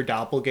Adams, her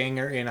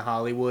doppelganger in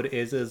Hollywood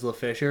is Isla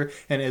Fisher,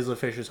 and Isla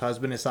Fisher's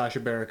husband is Sacha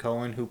Baron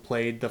Cohen, who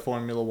played the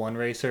Formula One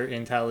racer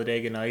in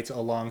Talladega Nights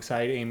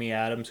alongside Amy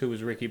Adams, who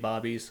was Ricky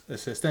Bobby's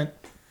assistant.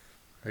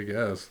 I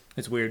guess.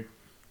 It's weird.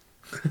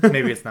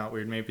 Maybe it's not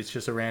weird. Maybe it's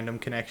just a random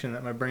connection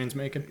that my brain's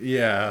making.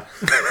 Yeah.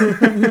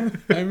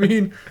 I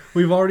mean,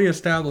 we've already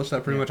established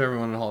that pretty much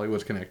everyone in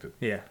Hollywood's connected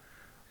Yeah,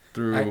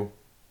 through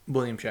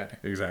William Shatner.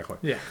 exactly.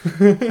 Yeah,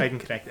 I can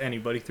connect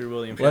anybody through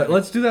William Shatner.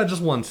 Let's do that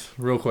just once,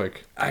 real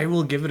quick. I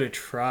will give it a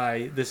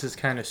try. This is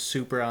kind of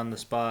super on the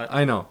spot.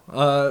 I know,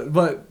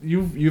 but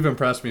you've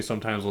impressed me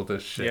sometimes with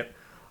this shit. Yep.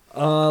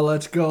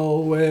 Let's go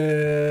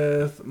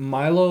with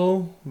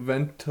Milo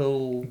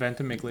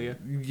Ventimiglia.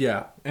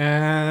 Yeah,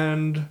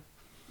 and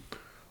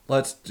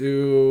let's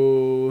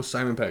do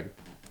Simon Pegg.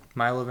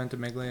 Milo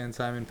Ventimiglia and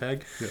Simon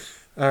Pegg.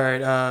 Yes. All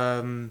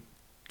right.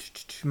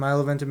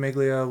 Milo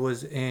Ventimiglia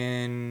was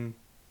in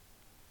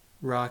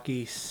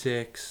Rocky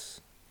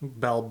 6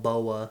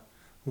 Balboa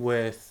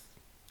with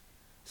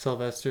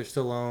Sylvester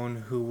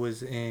Stallone, who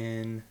was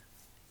in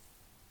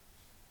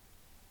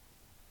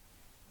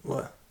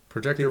what?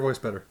 Project your voice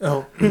better.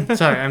 Oh,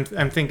 sorry,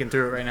 I'm thinking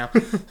through it right now.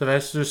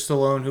 Sylvester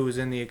Stallone, who was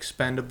in The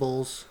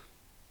Expendables.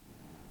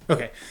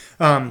 Okay,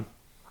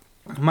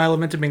 Milo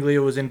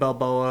Ventimiglia was in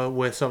Balboa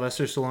with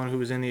Sylvester Stallone, who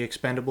was in The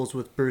Expendables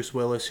with Bruce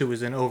Willis, who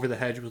was in Over the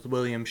Hedge with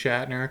William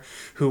Shatner,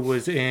 who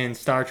was in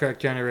Star Trek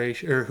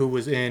Generation, or who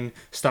was in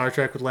Star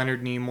Trek with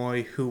Leonard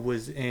Nimoy, who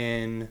was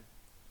in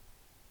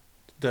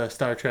the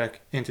Star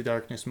Trek Into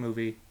Darkness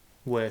movie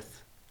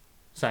with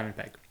Simon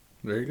Pegg.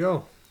 There you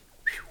go.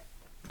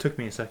 Took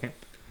me a second.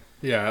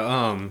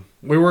 Yeah,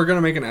 we were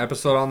gonna make an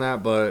episode on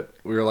that, but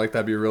we were like,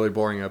 that'd be a really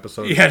boring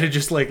episode. You had to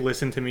just like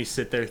listen to me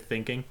sit there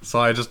thinking. So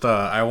I just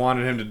I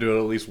wanted him to do it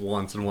at least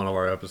once in one of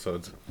our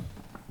episodes.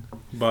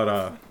 But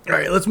All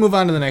right, let's move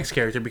on to the next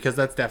character because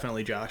that's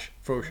definitely Josh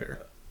for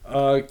sure.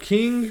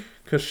 King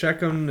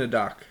Kashekum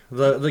Nadak,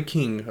 the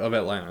king of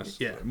Atlantis.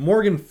 Yeah.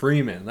 Morgan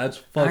Freeman. That's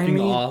fucking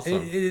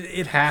awesome.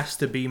 It has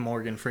to be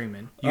Morgan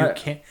Freeman. You I-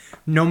 can't.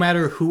 No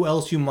matter who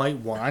else you might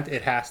want,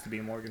 it has to be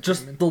Morgan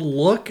Just Freeman. the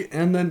look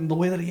and then the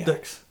way that he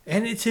acts.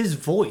 And it's his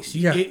voice.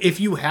 Yeah. If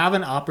you have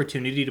an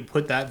opportunity to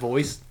put that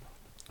voice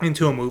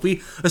into a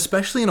movie,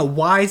 especially in a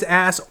wise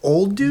ass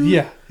old dude,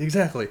 Yeah,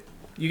 exactly.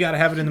 you got to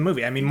have it in the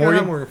movie. I mean, gotta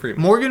have Morgan Morgan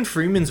Freeman. Morgan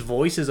Freeman's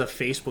voice is a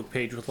Facebook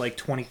page with like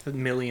 20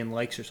 million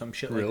likes or some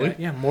shit like Really? that.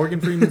 Yeah, Morgan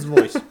Freeman's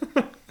voice.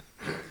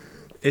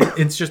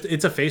 It's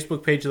a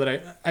Facebook page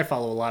that I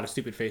follow a lot of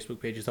stupid Facebook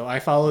pages. So I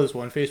follow this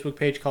one Facebook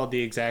page called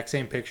the exact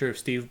same picture of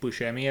Steve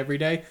Buscemi every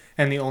day,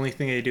 and the only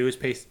thing they do is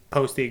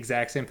post the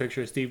exact same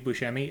picture of Steve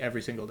Buscemi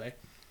every single day.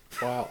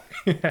 Wow.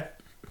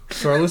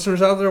 So our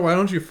listeners out there, why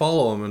don't you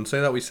follow him and say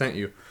that we sent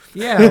you?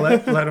 Yeah,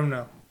 let them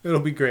know. It'll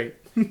be great.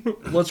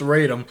 Let's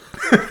rate him.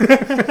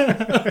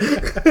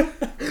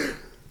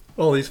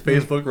 All these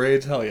Facebook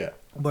raids, hell yeah.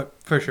 But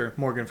for sure,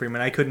 Morgan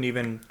Freeman. I couldn't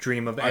even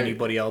dream of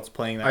anybody else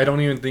playing that. I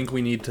don't even think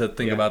we need to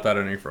think Yeah. about that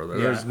any further.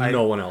 Yeah, There's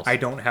no one else. I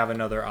don't have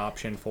another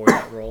option for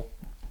that role.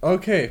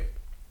 Okay.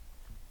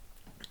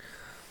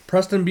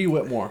 Preston B.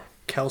 Whitmore.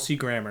 Kelsey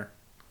Grammer.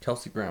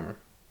 Kelsey Grammer.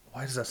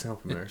 Why does that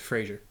sound familiar?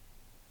 Frasier.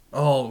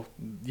 Oh,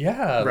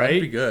 yeah, Right?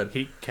 that'd be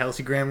good.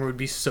 Kelsey Grammer would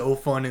be so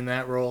fun in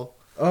that role.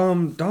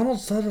 Donald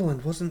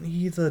Sutherland, wasn't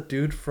he the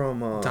dude from...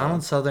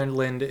 Donald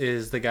Sutherland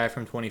is the guy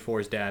from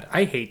 24's dad.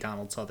 I hate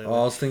Donald Sutherland.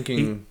 Oh, I was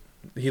thinking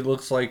he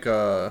looks like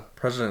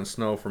President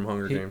Snow from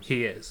Hunger Games.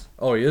 He is.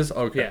 Oh, he is?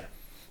 Okay.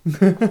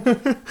 Yeah.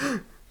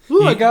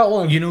 Ooh, I got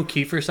one. You know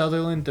Kiefer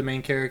Sutherland, the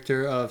main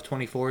character of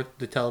 24,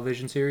 the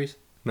television series?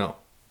 No.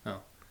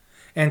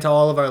 And to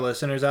all of our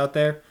listeners out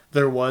there,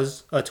 there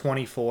was a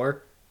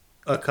 24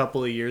 a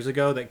couple of years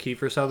ago that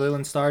Kiefer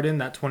Sutherland starred in.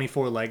 That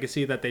 24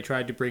 Legacy that they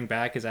tried to bring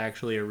back is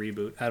actually a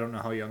reboot. I don't know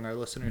how young our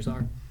listeners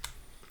are.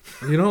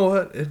 You know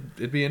what?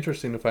 It'd be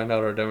interesting to find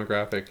out our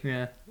demographic,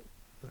 Yeah.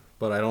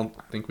 but I don't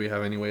think we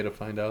have any way to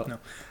find out. No.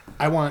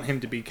 I want him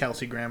to be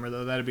Kelsey Grammer,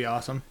 though. That'd be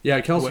awesome. Yeah,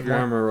 Kelsey Whitmore.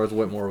 Grammer as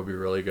Whitmore would be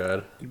really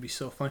good. It'd be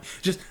so funny.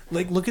 Just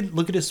like look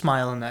at his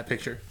smile in that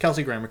picture.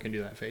 Kelsey Grammer can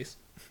do that face.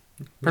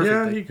 Perfectly.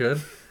 Yeah, he could.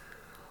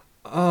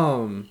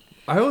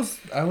 I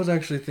was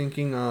actually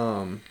thinking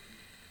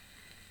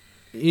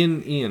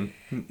Ian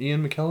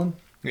McKellen.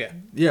 Yeah.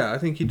 Yeah, I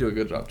think he'd do a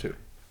good job too.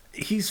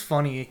 He's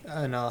funny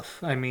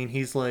enough. I mean,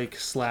 he's like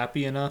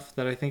slappy enough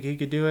that I think he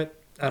could do it.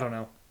 I don't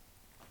know.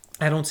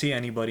 I don't see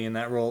anybody in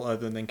that role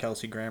other than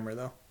Kelsey Grammer,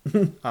 though.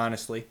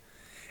 Honestly.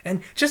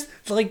 And just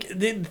like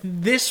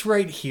this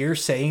right here,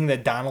 saying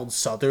that Donald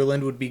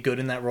Sutherland would be good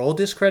in that role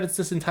discredits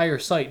this entire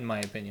site, in my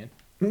opinion.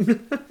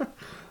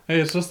 Hey,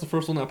 it's just the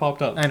first one that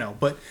popped up. I know,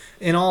 but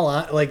in all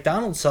like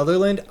Donald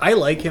Sutherland, I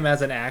like him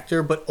as an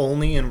actor, but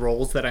only in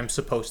roles that I'm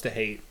supposed to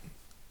hate.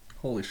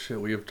 Holy shit,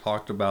 we have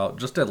talked about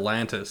just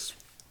Atlantis.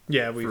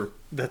 Yeah,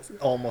 that's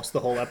almost the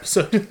whole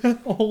episode.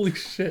 Holy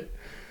shit.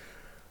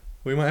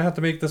 We might have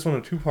to make this one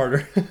a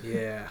two-parter.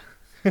 Yeah.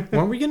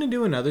 Weren't we gonna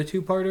do another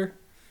two-parter?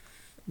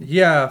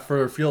 Yeah,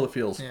 for Field of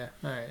Fields. Yeah.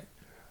 All right.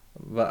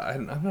 But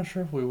I'm not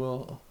sure if we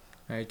will.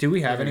 All right. Do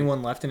we have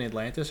anyone left in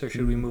Atlantis, or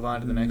should we move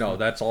on to the next? No, one?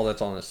 that's all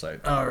that's on this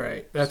site. All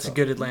right, that's So- a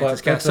good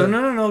Atlantis but cast. that's So a-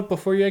 no.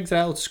 Before you exit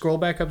out, let's scroll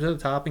back up to the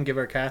top and give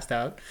our cast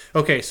out.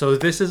 Okay, so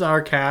this is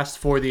our cast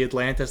for the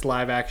Atlantis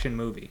live-action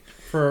movie.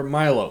 For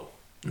Milo,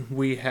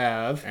 We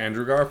have,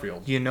 Andrew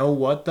Garfield. you know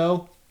what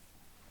though,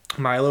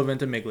 Milo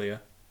Ventimiglia.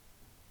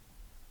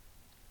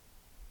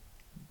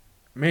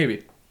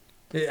 Maybe.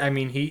 I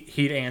mean,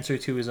 he'd answer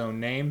to his own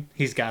name.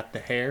 He's got the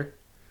hair.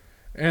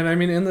 And I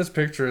mean, in this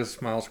picture, his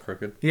smile's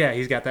crooked. Yeah,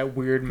 he's got that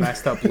weird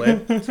messed up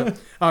lip. So,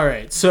 all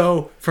right,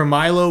 so for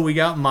Milo, we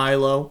got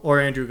Milo or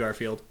Andrew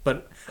Garfield,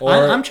 but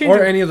I'm changing.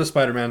 Or any of the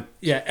Spider-Man.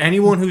 Yeah,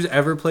 anyone who's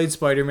ever played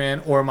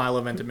Spider-Man or Milo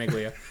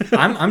Ventimiglia.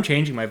 I'm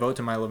changing my vote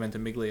to Milo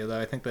Ventimiglia,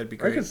 though. I think that'd be I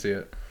great. can see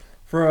it.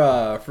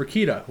 For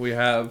Kita, we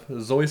have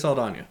Zoe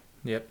Saldana.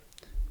 Yep.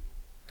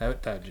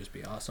 That'd just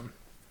be awesome.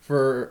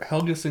 For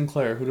Helga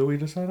Sinclair, who do we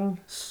decide on?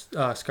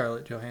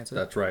 Scarlett Johansson.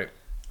 That's right.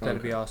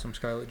 That'd be awesome.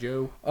 Scarlett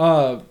Jo.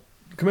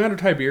 Commander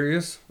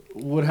Tiberius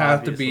would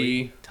have to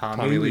be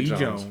Tommy Lee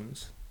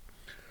Jones.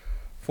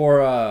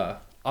 For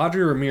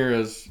Audrey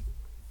Ramirez,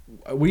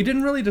 we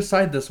didn't really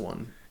decide this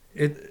one.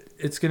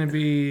 It's gonna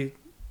be.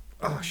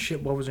 Oh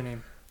shit! What was her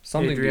name?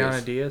 Something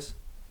Adriana Diaz. Diaz.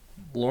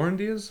 Lauren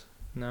Diaz?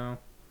 No,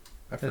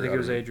 I forgot think it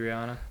was her name.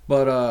 Adriana.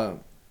 But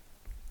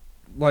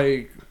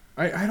like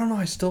I don't know.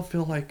 I still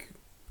feel like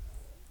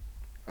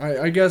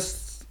I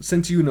guess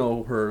since you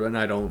know her and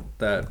I don't,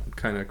 that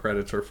kind of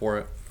credits her for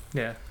it.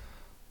 Yeah.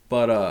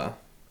 But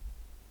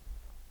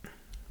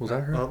was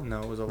that her? Oh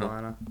no, it was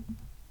Alana.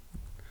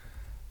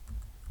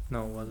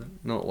 No, it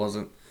wasn't. No, it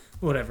wasn't.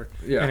 Whatever.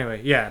 Yeah.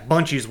 Anyway, yeah,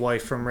 Bunchy's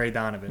wife from Ray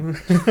Donovan.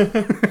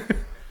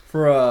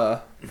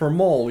 For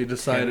Mole, we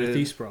decided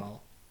Timothy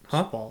Sprawl.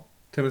 Huh? Spall.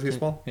 Timothy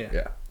Spall. Yeah.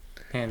 Yeah.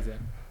 Hands in.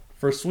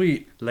 For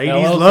Sweet, Ladies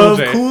LL love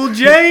J. Cool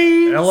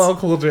James. LL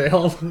Cool J.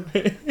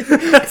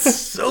 That's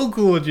so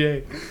Cool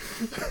J.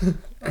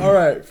 All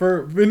right.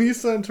 For Vinny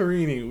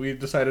Santorini, we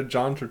decided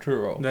John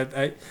Turturro.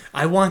 That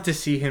I want to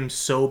see him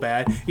so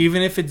bad,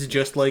 even if it's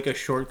just like a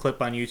short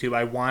clip on YouTube.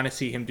 I want to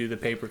see him do the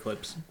paper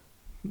clips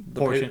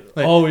portion.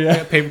 Oh,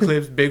 yeah. paper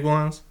clips, big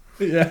ones.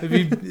 Yeah.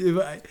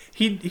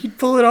 He'd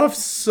pull it off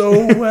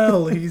so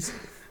well. He's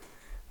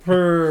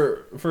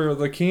For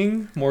the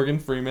King, Morgan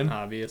Freeman.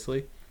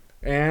 obviously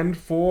And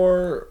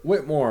for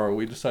Whitmore,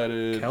 we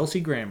decided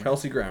Kelsey Grammer,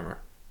 Kelsey Grammer.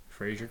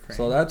 Fraser Crane.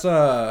 So that's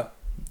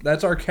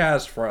our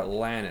cast for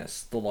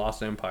Atlantis, the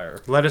Lost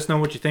Empire. Let us know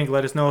what you think.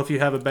 Let us know if you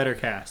have a better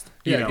cast.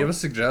 You Yeah, don't. give us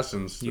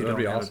suggestions. You That'd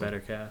don't be have awesome. a better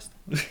cast.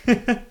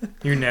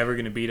 You're never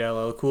gonna beat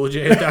LL Cool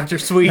J with Dr.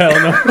 Sweet. Hell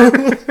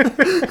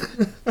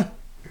no.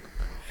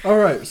 All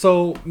right,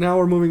 so now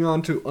we're moving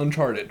on to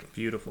Uncharted.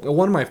 Beautiful.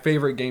 One of my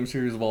favorite game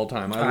series of all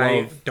time.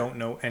 I don't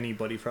know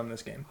anybody from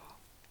this game.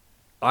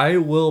 I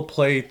will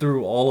play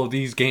through all of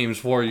these games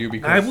for you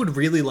because I would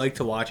really like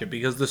to watch it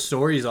because the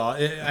story's all.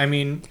 I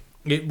mean,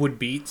 it would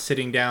beat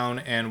sitting down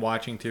and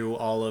watching through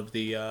all of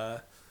the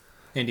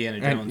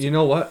Indiana Jones. And you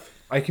know what?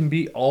 I can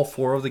beat all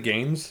 4 of the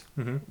games.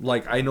 Mm-hmm.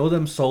 Like I know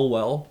them so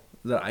well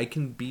that I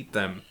can beat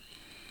them,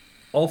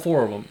 all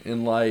 4 of them,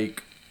 in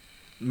like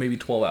maybe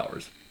 12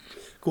 hours.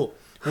 Cool.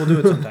 We'll do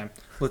it sometime.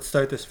 Let's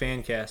start this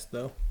fan cast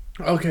though.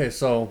 Okay,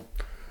 so,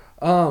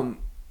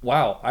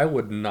 wow, I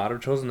would not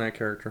have chosen that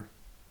character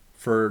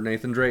for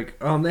Nathan Drake.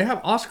 They have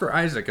Oscar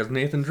Isaac as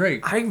Nathan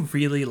Drake. I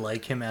really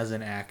like him as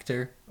an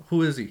actor.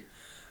 Who is he?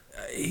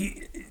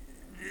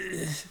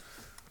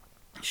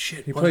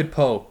 Shit. He played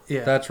Poe.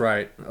 Yeah. That's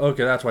right.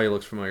 Okay, that's why he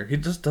looks familiar. He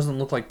just doesn't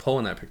look like Poe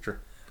in that picture.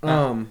 I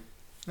don't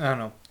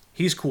know.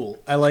 He's cool.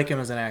 I like him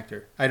as an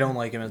actor. I don't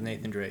like him as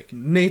Nathan Drake.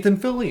 Nathan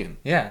Fillion.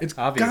 Yeah, It's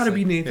obviously. gotta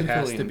be Nathan It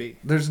has Fillion. to be.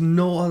 There's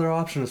no other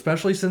option,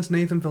 especially since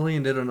Nathan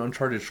Fillion did an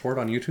Uncharted short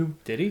on YouTube.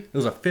 Did he? It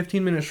was a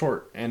 15-minute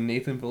short, and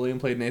Nathan Fillion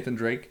played Nathan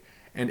Drake,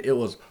 and it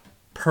was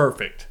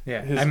perfect.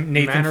 Yeah. His Nathan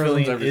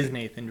mannerisms, Fillion everything. is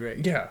Nathan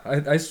Drake. Yeah,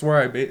 I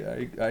swear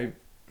I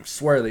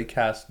swear they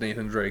cast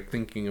Nathan Drake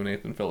thinking of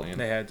Nathan Fillion.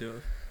 They had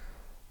to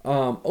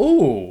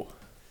have.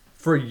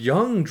 For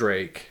young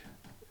Drake,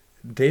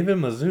 David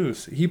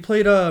Mazouz. He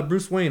played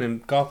Bruce Wayne in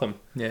Gotham.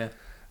 Yeah.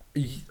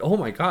 Oh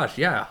my gosh,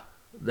 yeah.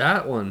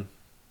 That one.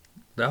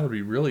 That would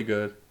be really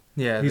good.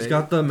 Yeah. He's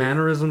got the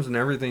mannerisms and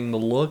everything, the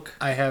look.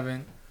 I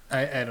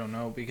don't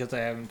know because I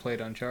haven't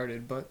played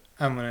Uncharted, but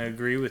I'm going to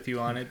agree with you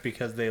on it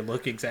because they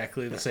look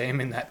exactly the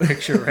same in that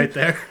picture right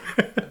there.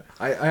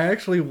 I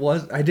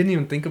didn't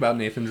even think about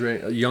Nathan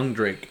Drake, young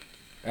Drake,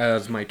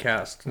 as my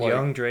cast.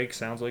 Young Drake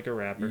sounds like a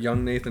rapper.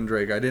 Young Nathan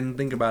Drake. I didn't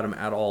think about him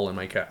at all in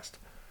my cast.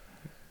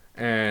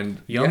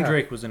 And Young yeah,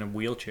 Drake was in a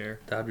wheelchair.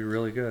 that'd be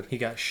really good. He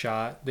got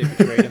shot. They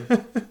betrayed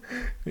him.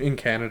 In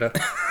Canada.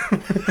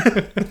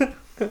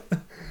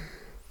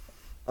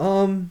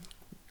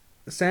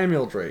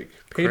 Samuel Drake,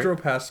 Pedro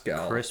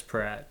Pascal. Chris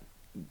Pratt.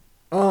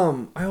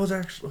 I was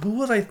actually, who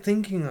was I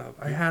thinking of?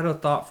 I had a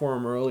thought for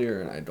him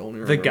earlier and I don't even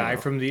The remember guy now.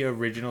 from the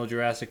original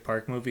Jurassic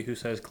Park movie who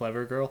says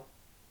 "clever girl."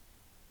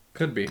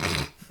 Could be.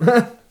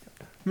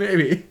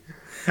 Maybe.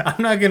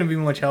 I'm not gonna be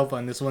much help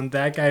on this one.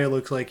 That guy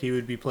looks like he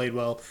would be played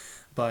well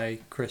by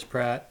Chris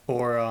Pratt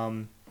or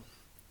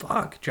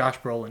Josh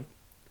Brolin.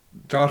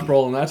 Josh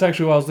Brolin, that's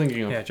actually what I was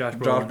thinking of. Yeah, Josh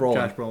Brolin.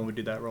 Josh Brolin would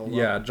do that role. Well.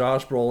 Yeah,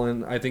 Josh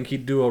Brolin. I think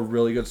he'd do a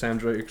really good Sam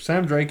Drake.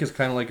 Sam Drake is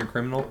kind of like a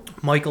criminal.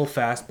 Michael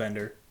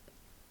Fassbender.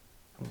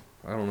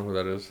 I don't know who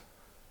that is.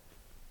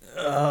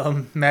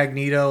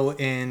 Magneto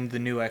in the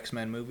new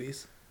X-Men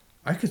movies.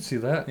 I could see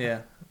that.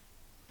 Yeah.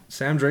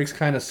 Sam Drake's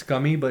kind of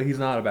scummy, but he's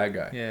not a bad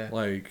guy. Yeah.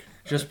 Like,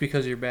 Just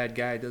because you're a bad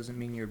guy doesn't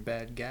mean you're a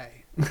bad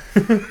guy.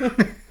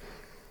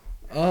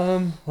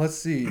 let's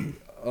see.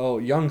 Oh,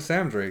 young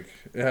Sam Drake.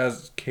 It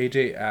has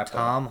KJ Apa.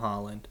 Tom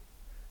Holland.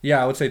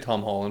 Yeah, I would say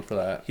Tom Holland for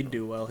that. He'd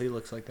do well. He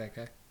looks like that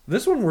guy.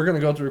 This one we're gonna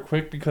go through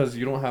quick because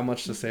you don't have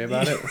much to say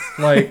about it.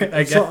 Like,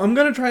 I so guess. I'm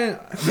gonna try.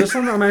 This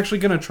one I'm actually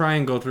gonna try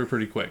and go through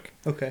pretty quick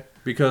Okay.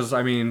 because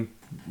I mean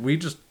we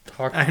just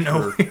talked. I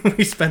know. for-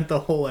 We spent the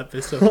whole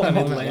episode on On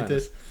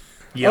Atlantis.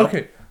 Yep.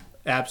 Okay,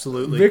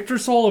 Absolutely. Victor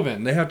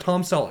Sullivan. They have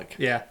Tom Selleck.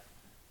 Yeah.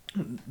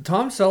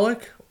 Tom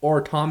Selleck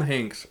or Tom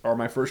Hanks are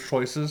my first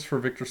choices for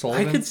Victor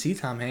Sullivan. I could see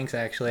Tom Hanks,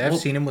 actually. I've Well,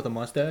 seen him with a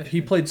mustache. He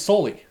played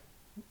Sully,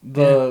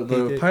 Yeah, he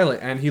the did. pilot,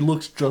 and he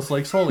looks just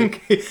like Sully.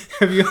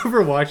 Have you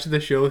ever watched the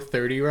show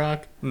 30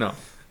 Rock? No.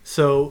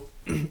 So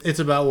it's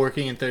about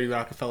working in 30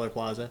 Rockefeller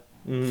Plaza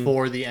Mm-hmm.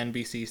 for the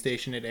NBC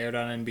station. It aired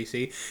on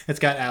NBC. It's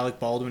got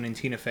Alec Baldwin and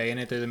Tina Fey in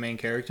it. They're the main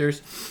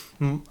characters.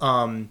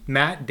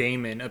 Matt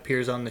Damon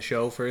appears on the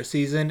show for a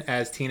season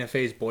as Tina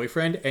Fey's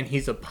boyfriend, and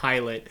he's a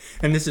pilot.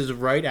 And this is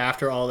right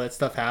after all that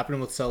stuff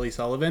happened with Sully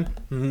Sullivan.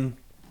 Mm-hmm.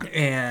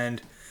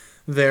 And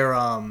they're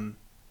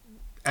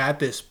at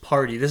this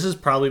party. This is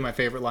probably my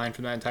favorite line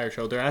from that entire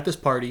show. They're at this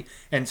party,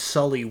 and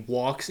Sully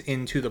walks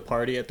into the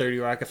party at 30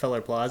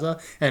 Rockefeller Plaza,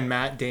 and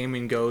Matt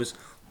Damon goes,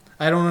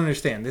 "I don't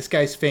understand. This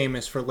guy's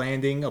famous for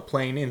landing a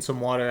plane in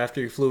some water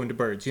after he flew into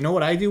birds. You know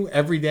what I do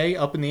every day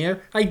up in the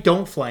air? I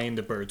don't fly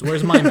into birds.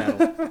 Where's my medal?"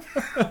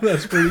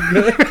 That's pretty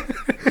good.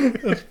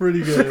 That's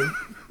pretty good.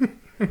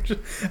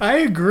 I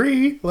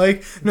agree.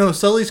 Like, no,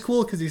 Sully's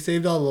cool because he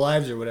saved all the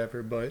lives or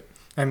whatever, but,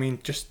 I mean,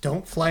 just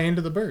don't fly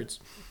into the birds.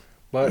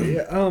 But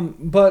yeah,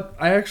 but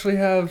I actually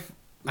have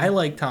I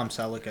like Tom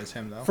Selleck as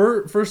him, though.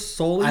 for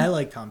Sully. I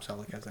like Tom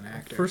Selleck as an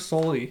actor. For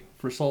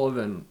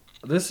Sullivan.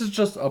 This is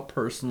just a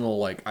personal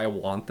like. I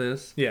want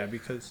this. Yeah,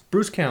 because...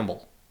 Bruce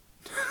Campbell.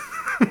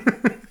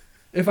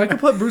 If I could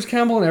put Bruce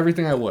Campbell in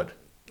everything, I would.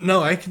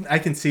 No, I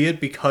can see it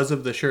because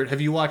of the shirt.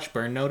 Have you watched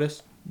Burn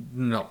Notice?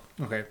 No.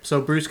 Okay, so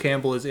Bruce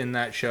Campbell is in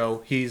that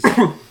show. He's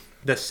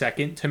the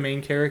second to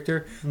main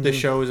character. The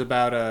show is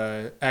about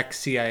a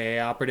ex-CIA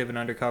operative, an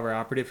undercover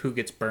operative who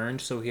gets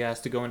burned, so he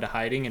has to go into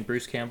hiding, and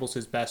Bruce Campbell's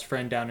his best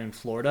friend down in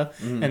Florida,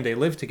 and they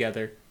live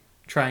together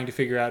trying to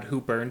figure out who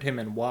burned him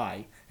and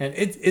why. And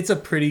it's a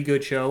pretty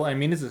good show. I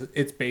mean,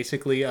 it's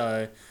basically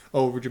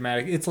over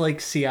dramatic. It's like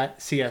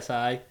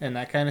CSI and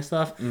that kind of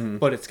stuff,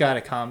 but it's got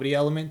a comedy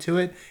element to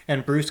it.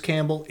 And Bruce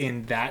Campbell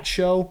in that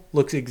show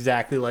looks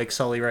exactly like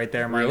Sully right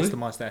there, minus Really? the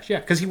mustache. Yeah,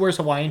 because he wears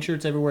Hawaiian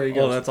shirts everywhere he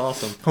goes. Oh, that's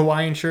awesome.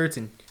 Hawaiian shirts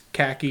and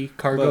khaki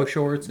cargo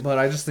shorts. But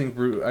I just think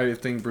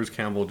Bruce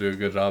Campbell will do a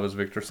good job as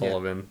Victor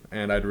Sullivan,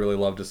 and I'd really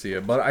love to see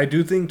it. But I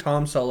do think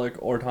Tom Selleck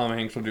or Tom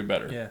Hanks will do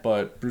better. Yeah.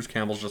 But Bruce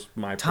Campbell's just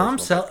my Tom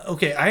personal Selleck.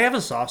 Okay, I have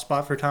a soft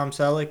spot for Tom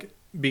Selleck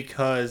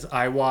because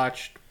I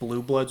watched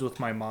Blue Bloods with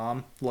my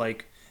mom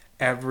like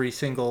every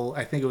single.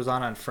 I think it was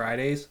on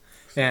Fridays,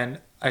 and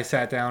I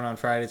sat down on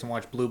Fridays and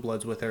watched Blue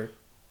Bloods with her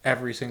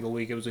every single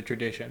week. It was a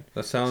tradition.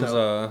 That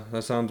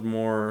sounds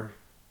more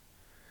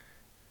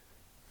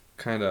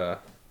kind of.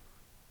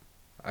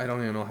 I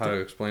don't even know how to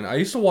explain. I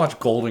used to watch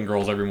Golden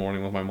Girls every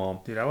morning with my mom.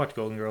 Dude, I watch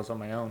Golden Girls on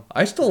my own.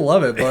 I still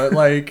love it, but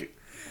like,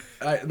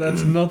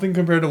 that's nothing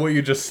compared to what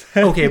you just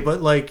said. Okay,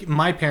 but like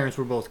my parents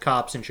were both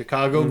cops in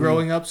Chicago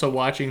growing up, so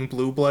watching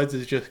Blue Bloods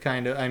is just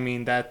kind of. I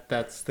mean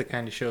that's the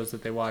kind of shows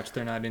that they watch.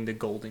 They're not into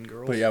Golden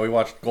Girls. But yeah, we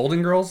watched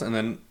Golden Girls, and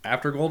then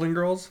after Golden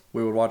Girls,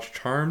 we would watch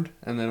Charmed,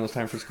 and then it was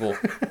time for school.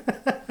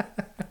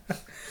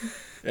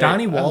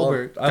 Donnie Hey, I love-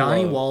 Wahlberg. I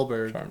Donnie love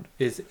Wahlberg Charmed.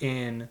 is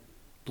in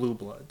Blue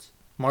Bloods.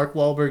 Mark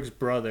Wahlberg's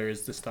brother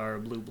is the star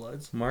of Blue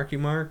Bloods. Marky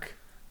Mark.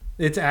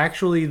 It's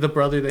actually the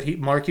brother that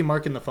Marky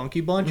Mark and the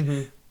Funky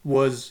Bunch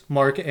was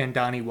Mark and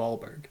Donnie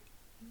Wahlberg.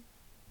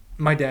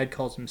 My dad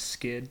calls him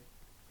Skid.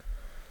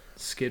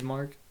 Skid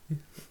Mark.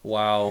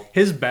 Wow.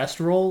 His best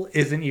role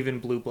isn't even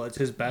Blue Bloods.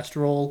 His best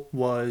role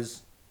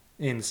was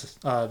in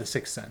The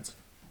Sixth Sense.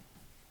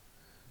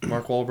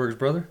 Mark Wahlberg's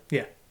brother?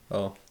 Yeah,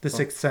 Oh. The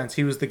Sixth Sense.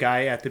 He was the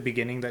guy at the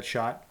beginning that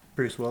shot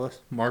Bruce Willis.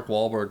 Mark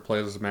Wahlberg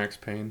plays as Max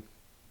Payne.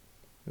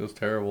 It was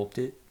terrible.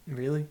 Did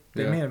really?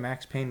 They Yeah. made a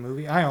Max Payne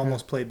movie. I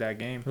almost played that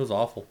game. It was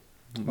awful.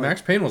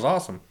 Max Payne was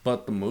awesome,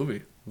 but the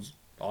movie was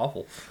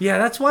awful. Yeah,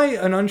 that's why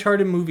an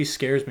Uncharted movie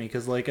scares me,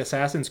 because, like,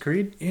 Assassin's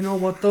Creed... You know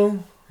what,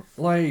 though?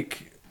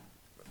 Like,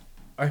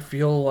 I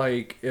feel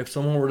like if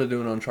someone were to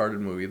do an Uncharted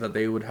movie, that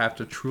they would have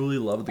to truly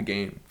love the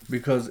game.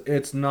 Because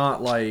it's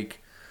not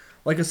like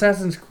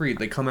Assassin's Creed,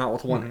 they come out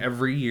with one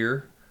every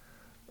year.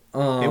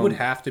 it would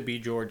have to be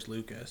George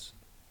Lucas.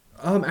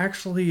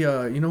 Actually,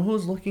 you know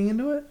who's looking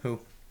into it? Who?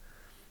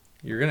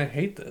 You're gonna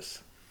hate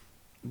this.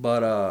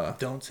 But,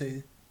 Don't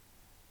say...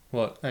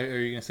 what? Are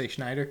you going to say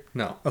Schneider?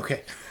 No.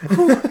 Okay.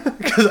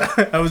 Because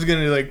I was going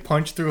to, like,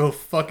 punch through a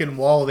fucking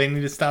wall. They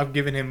need to stop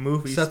giving him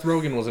movies. Seth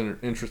Rogen was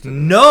interested in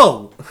it.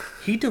 No!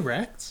 He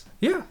directs?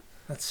 Yeah.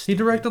 That's He stupid.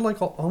 directed,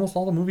 like, almost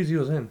all the movies he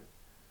was in.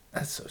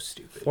 That's so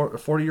stupid.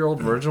 40-Year-Old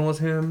Virgin was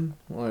him.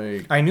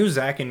 Like, I knew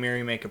Zack and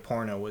Miri Make a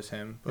Porno was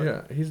him. But...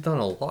 yeah, he's done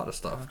a lot of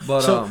stuff.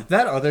 But, So,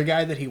 that other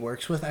guy that he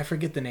works with, I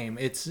forget the name.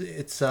 It's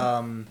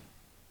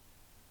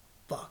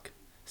fuck.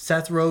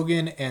 Seth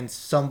Rogen and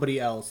somebody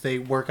else. They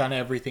work on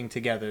everything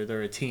together.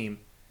 They're a team.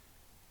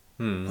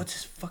 What's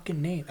his fucking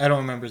name? I don't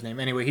remember his name.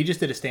 Anyway, he just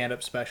did a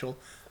stand-up special,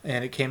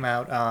 and it came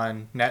out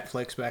on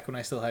Netflix back when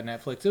I still had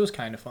Netflix. It was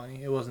kind of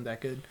funny. It wasn't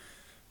that good,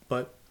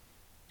 but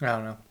I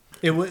don't know.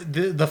 It was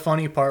the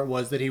funny part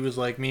was that he was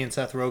like, me and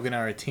Seth Rogen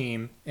are a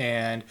team,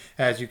 and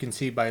as you can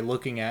see by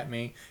looking at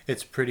me,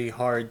 it's pretty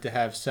hard to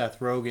have Seth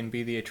Rogen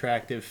be the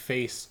attractive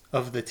face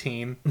of the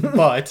team,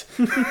 but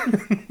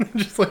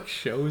just like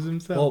shows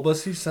himself. well, but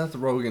see, Seth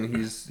Rogen,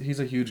 he's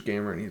a huge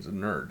gamer and he's a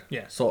nerd.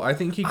 Yeah. So I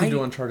think he could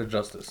do Uncharted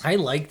justice. I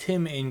liked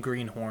him in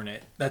Green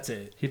Hornet. That's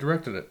it. He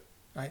directed it.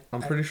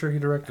 I'm pretty sure he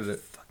directed it.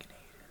 Fucking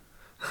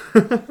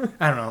hate him.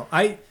 I don't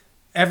know.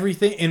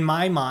 Everything in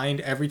my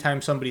mind, every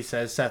time somebody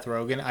says Seth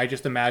Rogen, I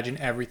just imagine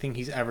everything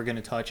he's ever going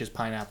to touch is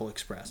Pineapple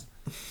Express,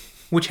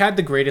 which had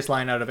the greatest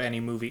line out of any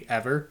movie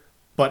ever,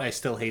 but I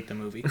still hate the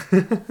movie.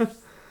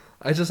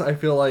 I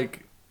feel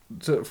like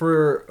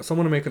for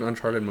someone to make an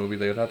Uncharted movie,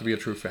 they would have to be a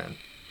true fan.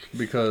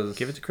 Because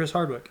Give it to Chris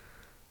Hardwick.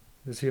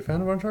 is he a fan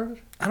of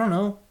Uncharted? I don't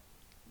know.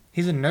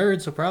 He's a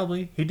nerd, so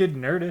probably. He did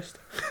Nerdist.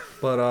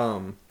 But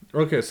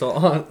okay, so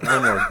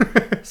onward.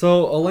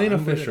 So Elena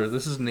Fisher,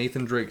 this is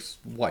Nathan Drake's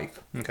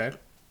wife. Okay.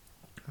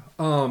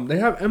 They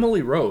have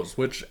Emily Rose,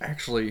 which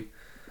actually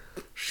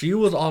she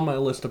was on my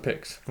list of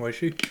picks. Was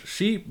she?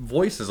 She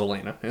voices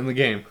Elena in the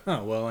game.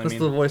 Oh, well, I That's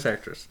mean, the voice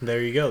actress.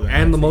 there you go then.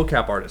 And the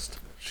mocap artist.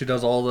 She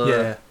does all the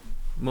Yeah.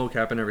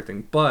 mocap and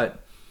everything.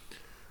 But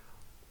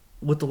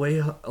with the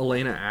way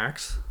Elena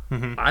acts,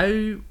 Mhm.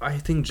 I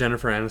think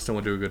Jennifer Aniston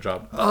would do a good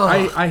job.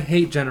 I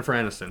hate Jennifer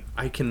Aniston.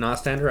 I cannot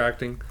stand her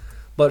acting.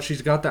 But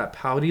she's got that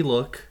pouty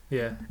look,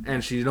 Yeah.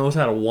 and she knows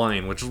how to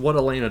whine, which is what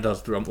Elena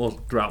does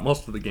throughout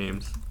most of the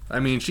games. I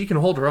mean, she can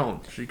hold her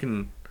own.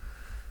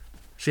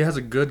 She has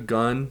a good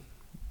gun,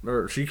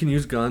 or she can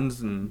use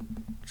guns,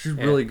 and she's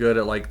really good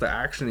at like the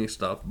actiony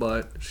stuff.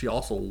 But she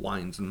also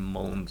whines and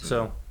moans.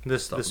 So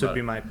this stuff would about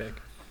be it. my pick.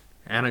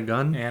 Anna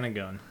Gunn? And a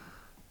gun.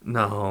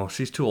 No,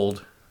 she's too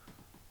old.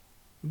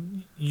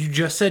 You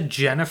just said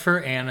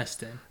Jennifer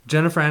Aniston.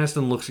 Jennifer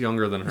Aniston looks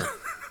younger than her.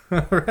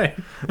 Right.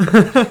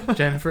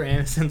 Jennifer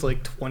Aniston's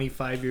like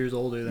 25 years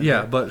older than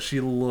Yeah, her. but she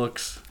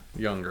looks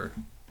younger.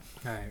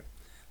 All right.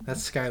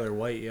 That's Skylar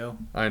White, yo.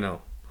 I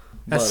know.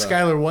 That's But,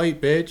 Skylar White,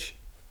 bitch.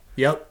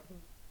 Yep.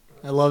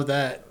 I love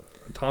that.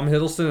 Tom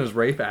Hiddleston is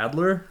Rafe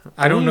Adler.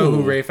 I don't know who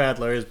Ooh. Rafe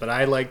Adler is, but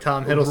I like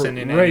Tom Hiddleston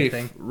in Rafe.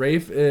 anything.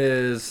 Rafe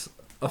is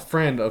a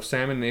friend of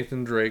Sam and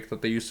Nathan Drake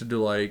that they used to do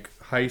like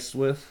heists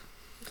with,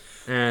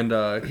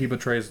 and he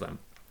betrays them.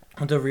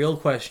 The real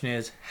question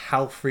is,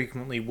 how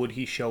frequently would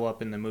he show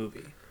up in the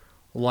movie?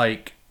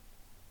 Like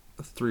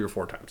 3 or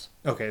 4 times.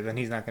 Okay, then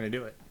he's not going to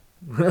do it.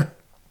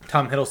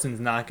 Tom Hiddleston's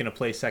not going to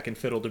play second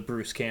fiddle to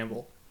Bruce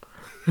Campbell.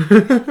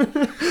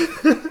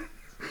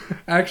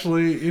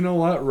 Actually, you know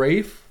what?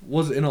 Rafe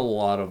was in a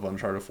lot of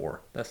Uncharted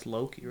 4. That's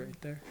Loki right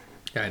there.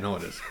 Yeah, I know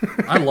it is.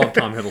 I love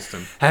Tom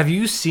Hiddleston. Have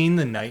you seen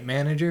The Night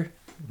Manager?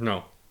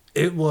 No.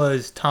 It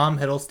was Tom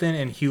Hiddleston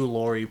and Hugh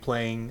Laurie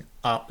playing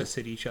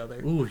opposite each other.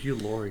 Ooh, Hugh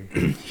Laurie.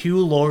 Hugh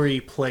Laurie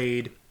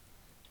played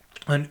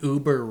an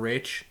uber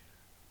rich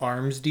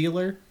arms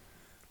dealer.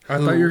 I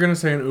thought you were gonna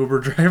say an Uber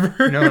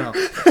driver. No.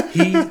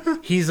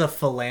 He's a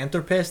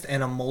philanthropist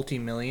and a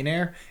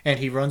multimillionaire, and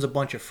he runs a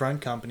bunch of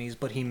front companies,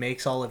 but he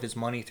makes all of his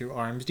money through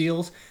arms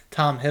deals.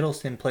 Tom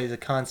Hiddleston plays a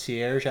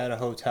concierge at a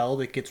hotel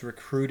that gets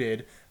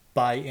recruited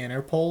by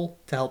Interpol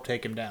to help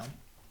take him down.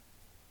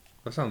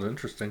 That sounds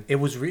interesting.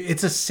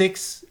 It's a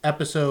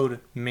 6-episode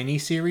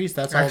miniseries.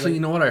 That's all. Actually, you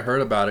know what? I heard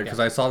about it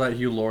because I saw that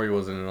Hugh Laurie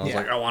was in it. And I was Yeah.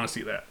 like, I want to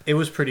see that. It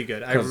was pretty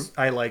good.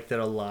 I liked it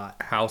a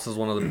lot. House is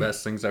one of the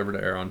best things ever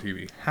to air on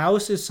TV.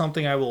 House is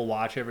something I will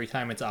watch every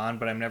time it's on,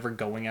 but I'm never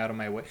going out of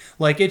my way.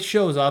 Like, it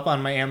shows up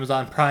on my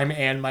Amazon Prime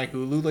and my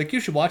Hulu. Like, you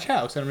should watch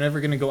House, and I'm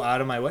never going to go out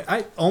of my way.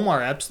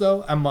 Omar Epps,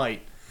 though, I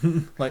might.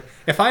 Like,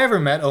 if I ever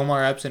met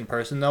Omar Epps in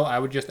person, though, I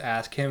would just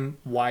ask him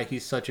why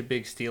he's such a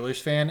big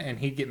Steelers fan, and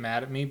he'd get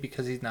mad at me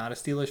because he's not a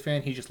Steelers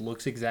fan. He just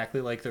looks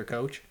exactly like their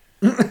coach.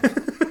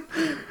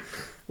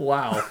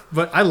 Wow.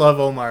 But I love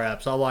Omar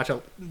Epps. I'll watch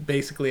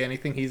basically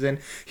anything he's in.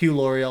 Hugh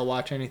Laurie, I'll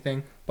watch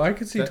anything. But I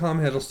could see Tom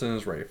Hiddleston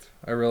as Rafe.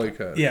 I really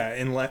could. Yeah,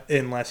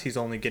 unless he's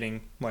only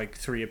getting like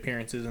 3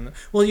 appearances in the.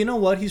 Well, you know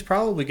what? He's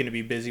probably going to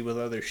be busy with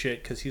other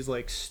shit because he's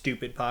like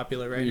stupid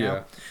popular right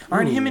now.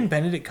 Aren't him and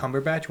Benedict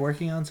Cumberbatch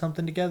working on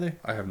something together?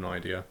 I have no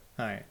idea.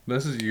 All right.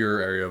 This is your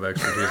area of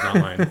expertise, not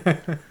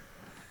mine.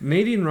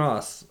 Nadine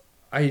Ross.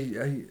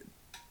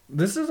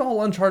 This is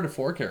all Uncharted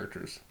 4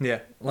 characters. Yeah.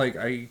 Like,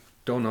 I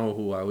don't know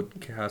who I would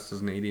cast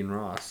as Nadine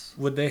Ross.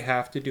 Would they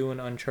have to do an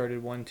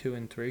Uncharted 1, 2,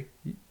 and 3?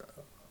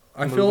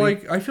 I feel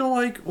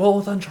like well,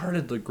 with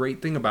Uncharted, the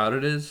great thing about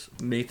it is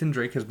Nathan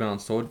Drake has been on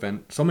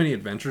so many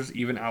adventures,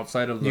 even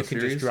outside of the series. You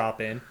could just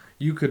drop in.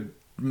 You could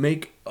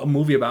make a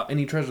movie about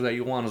any treasure that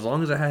you want, as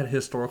long as it had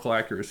historical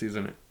accuracies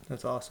in it.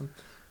 That's awesome.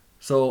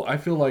 So I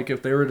feel like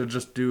if they were to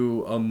just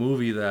do a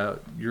movie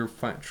that you're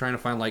trying to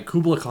find, like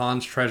Kubla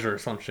Khan's treasure or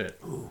some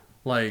shit,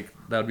 like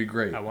that'd be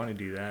great. I want to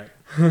do that.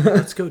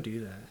 Let's go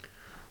do that.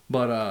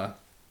 But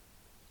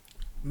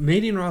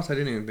Nadine Ross, I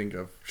didn't even think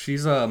of.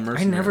 She's a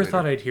mercenary. I never leader.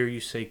 thought I'd hear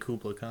you say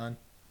Kubla Khan.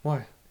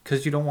 Why?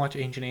 Because you don't watch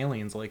Ancient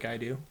Aliens like I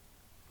do.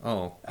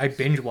 Oh, I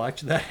binge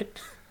watch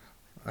that.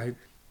 I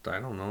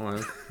don't know.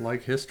 I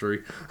like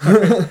history.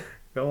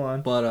 Go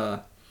on.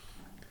 But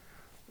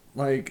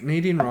like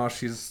Nadine Ross,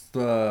 she's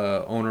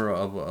the owner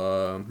of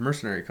a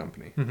mercenary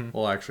company. Mhm.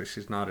 Well, actually,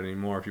 she's not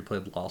anymore. If you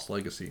played Lost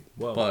Legacy,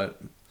 Whoa.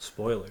 but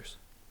Spoilers.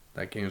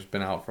 that game's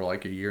been out for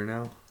like a year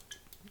now.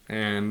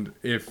 And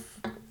if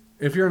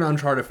you're an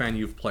Uncharted fan,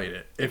 you've played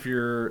it. If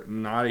you're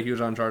not a huge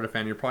Uncharted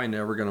fan, you're probably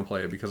never gonna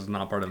play it because it's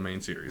not part of the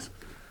main series.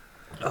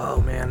 Oh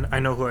man, I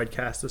know who I'd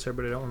cast as her,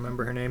 but I don't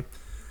remember her name.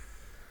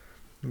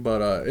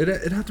 But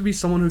it'd have to be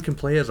someone who can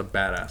play as a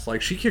badass.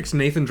 Like she kicks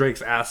Nathan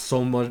Drake's ass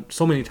so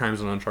many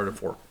times in Uncharted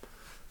 4.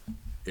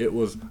 It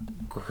was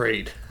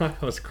great. I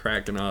was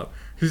cracking up.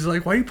 He's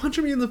like, "Why are you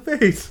punching me in the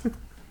face?"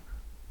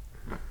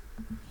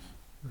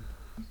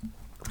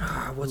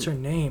 What's her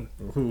name?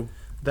 Who?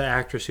 The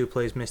actress who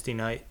plays Misty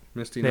Knight.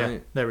 Misty Yeah,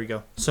 Knight. there we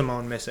go.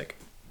 Simone Missick.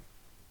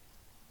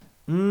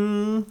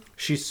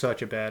 She's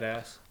such a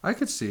badass. I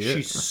could see it.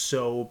 She's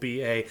so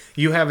BA.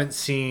 You haven't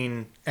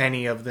seen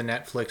any of the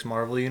Netflix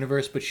Marvel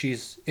universe, but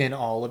she's in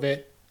all of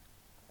it.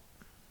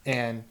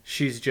 And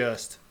she's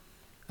just...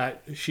 I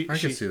could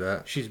see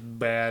that. She's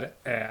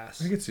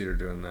badass. I could see her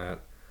doing that.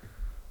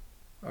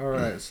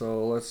 Alright,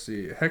 so let's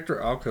see.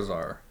 Hector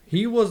Alcazar.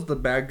 He was the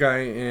bad guy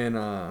in...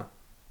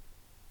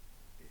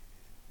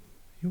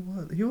 He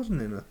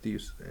wasn't in A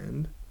Thief's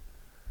End.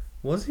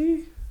 Was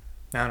he?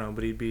 I don't know,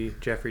 but he'd be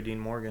Jeffrey Dean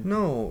Morgan.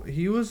 No,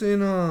 he was in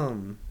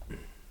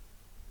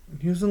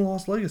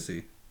Lost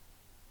Legacy.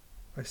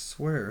 I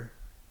swear.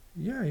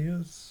 Yeah, he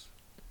was.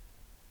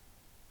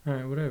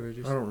 Alright, whatever. I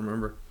don't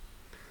remember.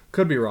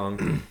 Could be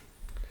wrong.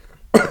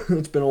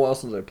 It's been a while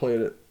since I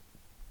played it.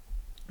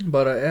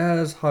 But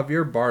as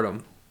Javier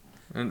Bardem.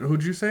 And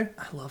who'd you say?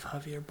 I love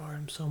Javier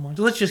Bardem so much.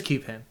 Let's just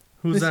keep him.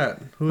 Who's that?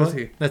 Who is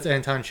he? That's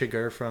Anton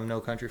Chigurh from No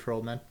Country for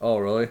Old Men. Oh,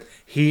 really?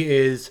 He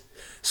is...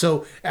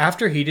 So,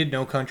 after he did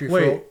No Country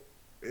for Old...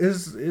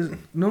 Is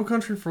No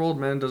Country for Old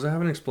Men, does it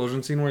have an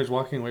explosion scene where he's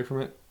walking away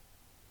from it?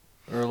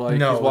 Or like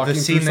No, he's walking the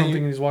through scene that something you-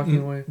 and he's walking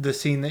away? The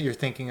scene that you're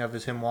thinking of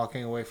is him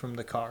walking away from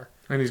the car.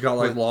 And he's got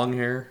like With- long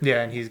hair?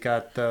 Yeah, and he's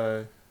got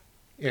the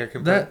air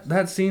compressor.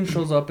 That scene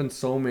shows up in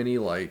so many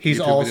like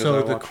He's YouTube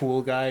also videos I the watch.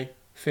 cool guy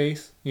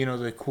face. You know,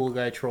 the cool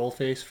guy troll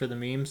face for the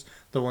memes?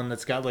 The one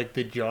that's got like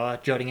the jaw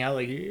jutting out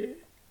like...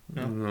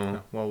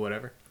 No. Well,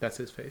 whatever. That's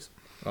his face.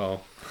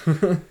 Oh.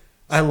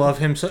 I love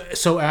him.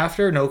 So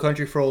after No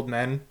Country for Old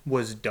Men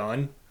was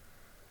done,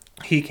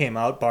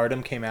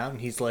 Bardem came out,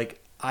 and he's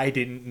like, I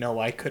didn't know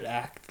I could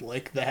act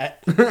like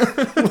that.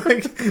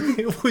 Like,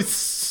 it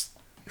was...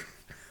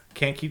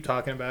 Can't keep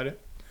talking about it.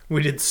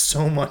 We did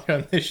so much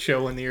on this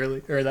show in the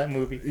early... Or that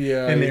movie.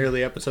 Yeah. In the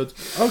early episodes.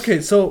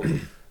 Okay, so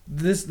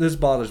this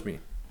bothers me.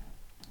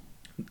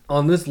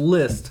 On this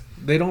list,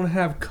 they don't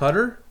have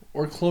Cutter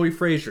or Chloe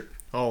Frazier.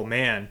 Oh,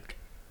 man.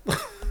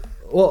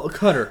 Well,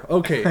 Cutter.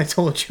 Okay. I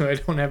told you I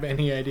don't have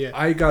any idea.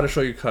 I gotta show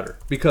you Cutter.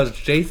 Because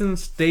Jason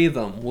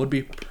Statham would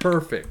be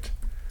perfect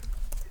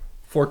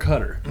for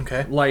Cutter.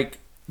 Okay. Like,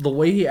 the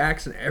way he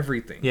acts and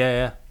everything.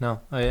 Yeah.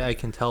 No, I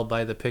can tell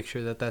by the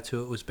picture that that's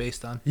who it was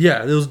based on.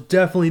 Yeah, it was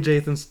definitely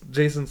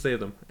Jason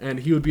Statham. And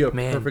he would be a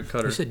perfect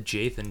Cutter. You said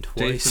Jathan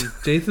twice.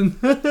 Jason.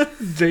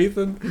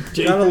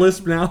 Got a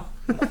lisp now.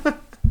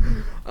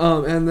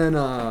 And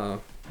then,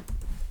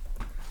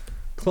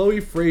 Chloe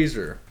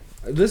Frazier.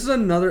 This is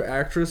another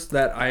actress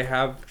that I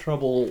have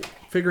trouble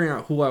figuring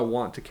out who I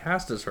want to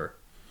cast as her.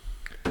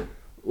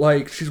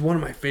 Like, she's one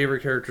of my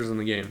favorite characters in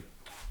the game.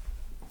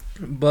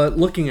 But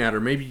looking at her,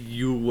 maybe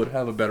you would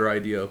have a better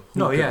idea who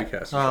could be cast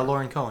as her.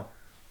 Lauren Cohen.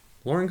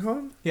 Lauren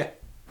Cohen? Yeah.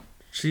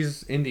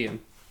 She's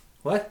Indian.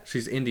 What?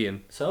 She's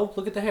Indian. So,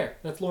 look at the hair.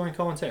 That's Lauren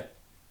Cohen's hair.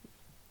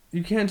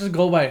 You can't just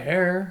go by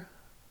hair.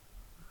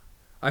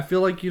 I feel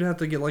like you'd have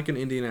to get like an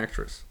Indian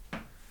actress.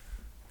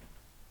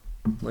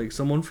 Like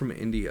someone from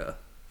India.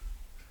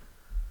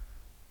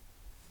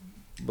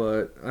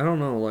 But I don't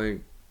know, like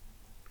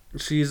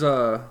she's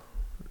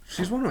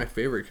She's one of my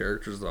favorite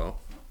characters, though.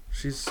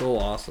 She's so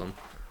awesome.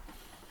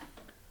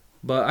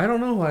 But I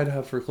don't know who I'd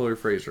have for Chloe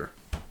Fraser.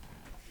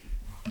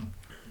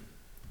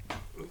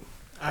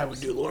 I would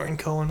do Lauren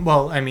Cohen.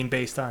 Well, I mean,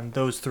 based on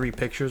those 3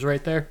 pictures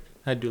right there,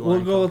 I'd do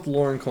Lauren We'll go Cohen. with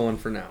Lauren Cohen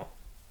for now.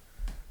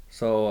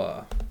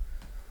 So,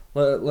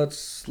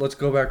 let's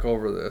go back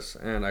over this.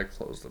 And I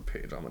closed the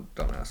page. I'm a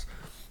dumbass.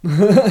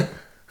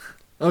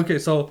 Okay,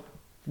 so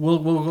we'll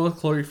go with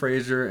Chloe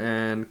Fraser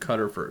and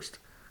Cutter first.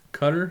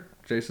 Cutter,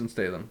 Jason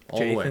Statham. All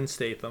the way. Jathan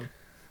Statham.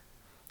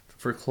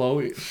 For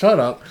Chloe... Shut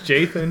up.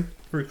 Jathan.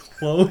 For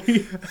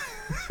Chloe...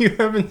 You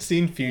haven't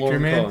seen Future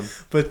Lauren Man, Cohen.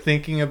 but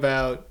thinking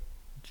about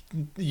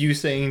you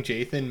saying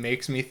Jathan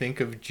makes me think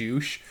of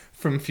Juice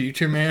from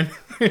Future Man.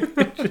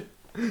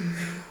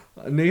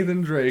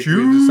 Nathan Drake. We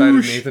Juice.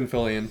 decided Nathan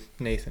Fillion.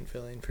 Nathan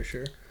Fillion, for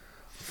sure.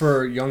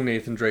 For young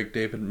Nathan Drake,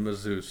 David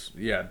Mazouz.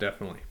 Yeah,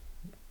 definitely.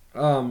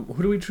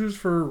 Who do we choose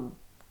for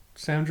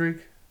Sam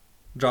Drake?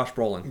 Josh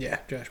Brolin. Yeah,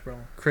 Josh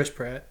Brolin. Chris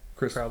Pratt.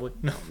 Chris. Probably.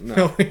 No.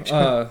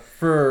 No.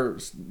 For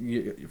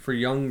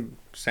young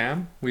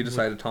Sam, we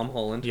decided Tom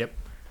Holland. Yep.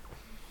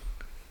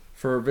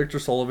 For Victor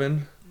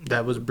Sullivan,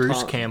 That was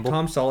Bruce Campbell.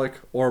 Tom Selleck,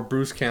 or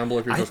Bruce Campbell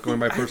if you're just going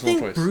by personal I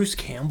think choice. Bruce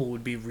Campbell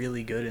would be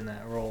really good in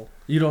that role.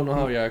 You don't know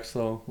how he acts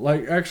though.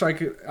 Like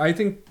actually, I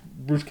think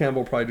Bruce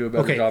Campbell will probably do a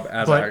better Okay, job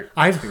as but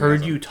I've acting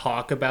heard as you him.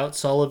 talk about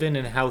Sullivan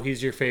and how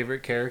he's your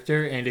favorite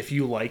character, and if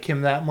you like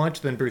him that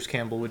much, then Bruce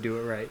Campbell would do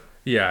it right.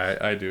 Yeah,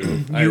 I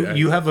do.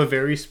 You have a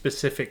very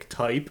specific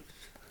type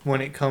when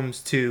it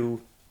comes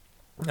to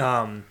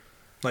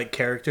like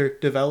character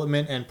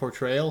development and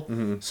portrayal.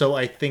 Mm-hmm. So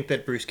I think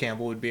that Bruce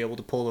Campbell would be able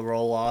to pull the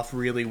role off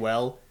really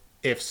well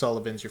if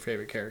Sullivan's your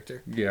favorite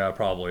character. Yeah,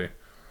 probably.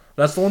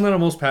 That's the one that I'm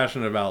most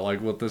passionate about.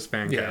 Like with this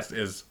fan cast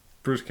is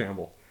Bruce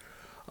Campbell.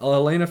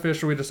 Elena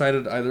Fisher, we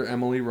decided either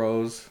Emily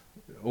Rose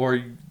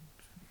or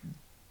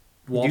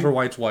Walter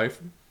White's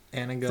wife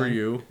Anna Gunn. for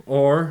you,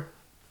 or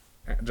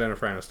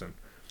Jennifer Aniston.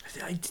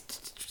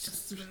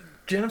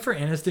 Jennifer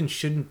Aniston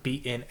shouldn't be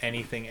in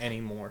anything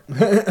anymore.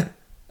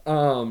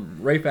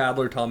 Rafe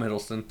Adler, Tom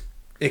Hiddleston.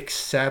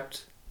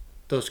 Except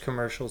those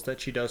commercials that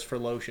she does for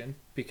lotion,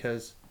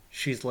 because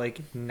she's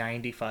like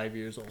 95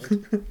 years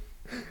old.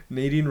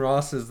 Nadine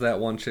Ross is that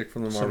one chick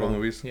from the Marvel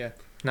movies. Yeah.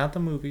 Not the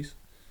movies.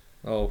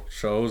 Oh,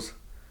 shows.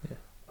 Yeah.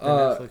 The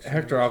Netflix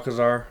Hector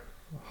Alcazar,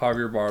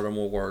 Javier Bardem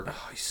will work.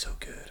 Oh, he's so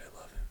good. I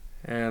love him.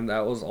 And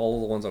that was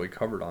all the ones that we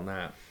covered on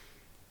that.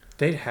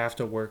 They'd have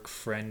to work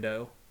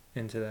Friendo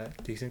into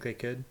that. Do you think they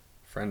could?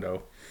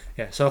 Friendo.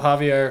 Yeah. So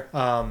Javier,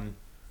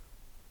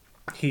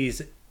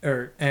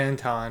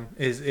 Anton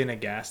is in a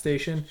gas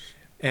station,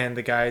 and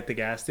the guy at the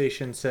gas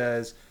station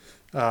says,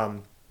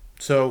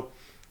 "So,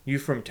 you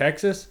from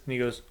Texas?" And he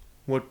goes,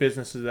 "What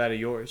business is that of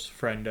yours,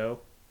 Friendo?"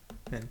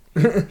 And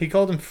he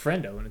called him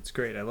Friendo, and it's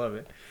great. I love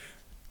it.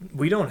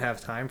 We don't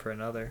have time for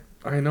another.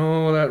 I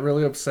know, that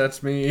really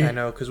upsets me. I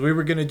know, because we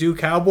were gonna do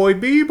Cowboy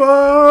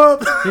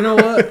Bebop. You know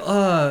what?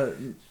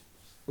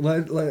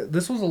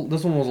 This one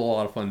was a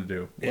lot of fun to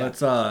do. Yeah.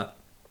 Let's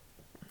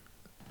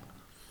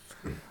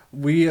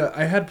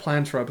I had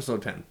plans for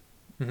episode 10.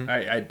 Mhm.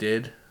 I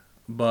did,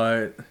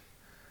 but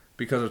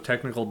because of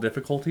technical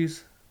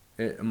difficulties,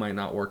 it might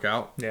not work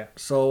out. Yeah.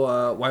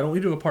 So why don't we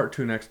do a part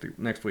 2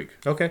 next week?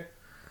 Okay,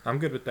 I'm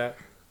good with that.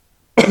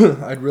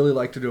 I'd really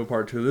like to do a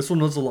part 2. This one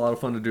was a lot of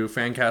fun to do.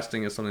 Fan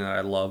casting is something that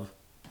I love.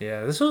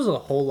 Yeah, this was a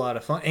whole lot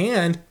of fun,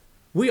 and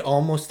we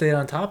almost stayed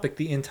on topic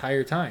the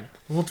entire time.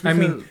 Well, I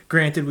mean,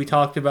 granted, we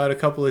talked about a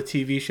couple of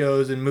TV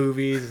shows and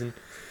movies and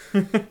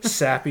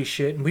sappy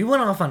shit, and we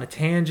went off on a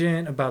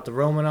tangent about the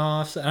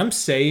Romanovs. I'm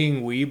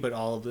saying we, but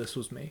all of this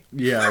was me.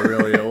 yeah,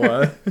 really, it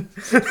was.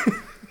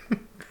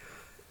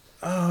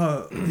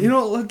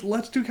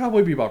 Let's do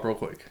Cowboy Bebop real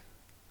quick.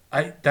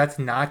 That's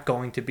not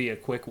going to be a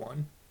quick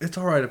one. It's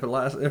all right if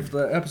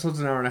the episode's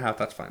an hour and a half.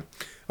 That's fine.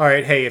 All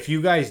right, hey, if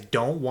you guys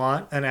don't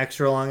want an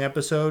extra long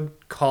episode,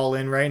 call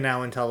in right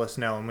now and tell us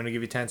no. I'm going to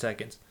give you 10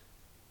 seconds.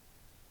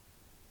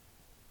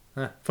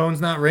 Phone's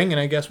not ringing.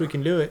 I guess we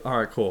can do it. All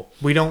right, cool.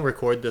 We don't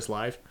record this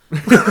live.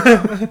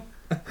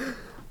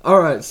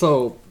 All right,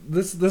 so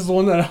this is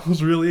one that I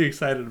was really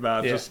excited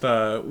about. Yeah. Just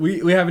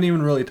we haven't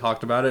even really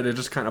talked about it. It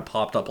just kind of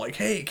popped up like,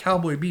 hey,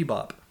 Cowboy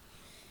Bebop,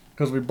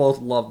 because we both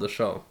love the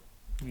show.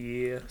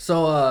 Yeah.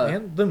 So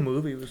And the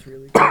movie was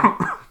really good.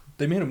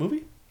 they made a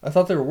movie? I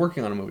thought they were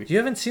working on a movie. You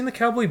haven't seen the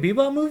Cowboy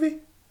Bebop movie?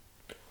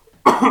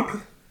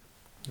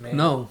 Man.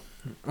 No.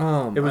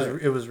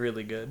 It was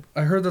really good.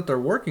 I heard that they're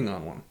working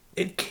on one.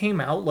 It came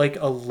out like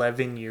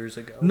 11 years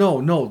ago.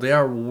 No, they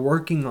are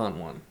working on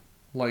one.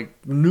 Like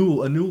a new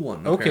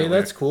one. Okay, apparently.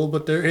 that's cool,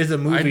 but there is a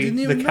movie, didn't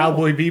the even know.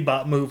 Cowboy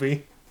Bebop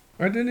movie.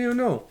 I didn't even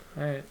know.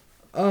 All right.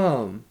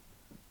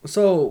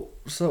 So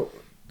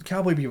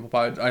Cowboy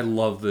Bebop, I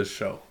love this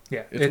show.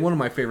 Yeah. It's one of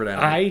my favorite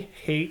anime. I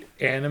hate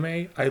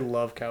anime. I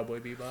love Cowboy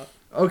Bebop.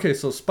 Okay,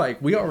 so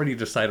Spike, we already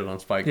decided on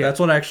Spike. Yeah. That's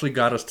what actually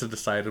got us to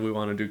decide that we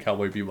want to do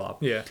Cowboy Bebop.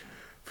 Yeah.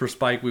 For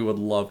Spike, we would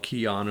love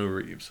Keanu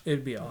Reeves.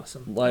 It'd be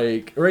awesome.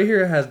 Like, right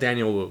here it has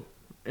Daniel Wu.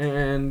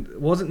 And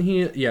wasn't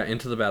he? Yeah,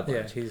 Into the Yeah,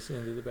 Badlands. he's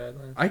into the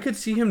Badlands. I could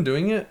see him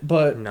doing it,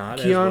 but Not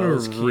as Keanu well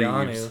as Reeves.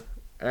 Keanu.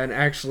 And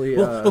actually,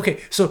 Well,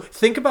 okay, so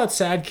think about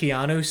sad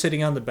Keanu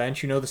sitting on the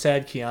bench. You know the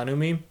sad Keanu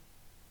meme?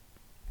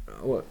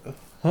 what?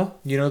 Huh?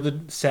 You know the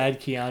sad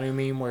Keanu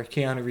meme where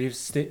Keanu Reeves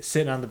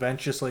sitting on the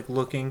bench just like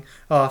looking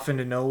off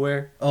into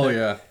nowhere? Oh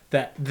yeah.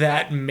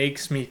 That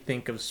makes me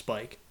think of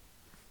Spike.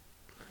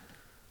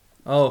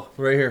 Oh,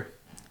 right here.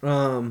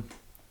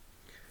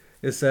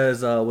 It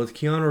says, with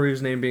Keanu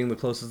Reeves' name being the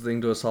closest thing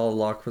to a solid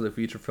lock for the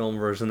feature film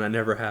version, that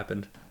never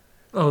happened.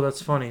 Oh,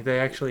 that's funny. They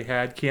actually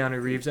had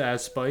Keanu Reeves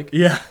as Spike.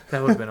 Yeah.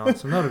 That would have been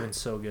awesome. That would have been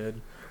so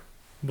good.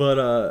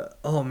 But,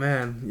 oh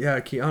man, yeah,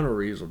 Keanu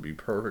Reeves would be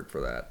perfect for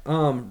that.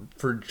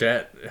 For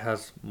Jet, it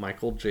has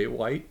Michael J.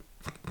 White.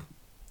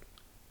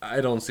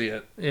 I don't see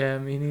it. Yeah,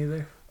 me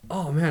neither.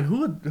 Oh man,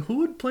 who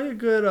would play a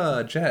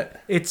good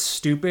Jet? It's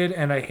stupid,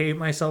 and I hate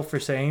myself for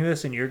saying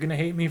this, and you're going to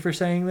hate me for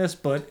saying this,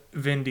 but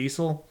Vin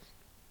Diesel.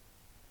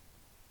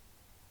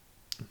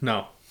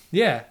 No.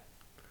 Yeah.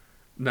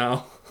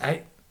 No. Not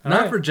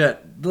Not for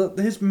Jet.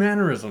 His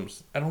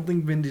mannerisms. I don't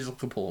think Vin Diesel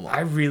could pull them off. I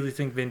really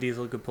think Vin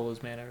Diesel could pull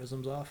his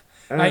mannerisms off.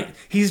 Uh,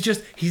 He's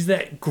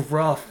that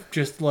gruff,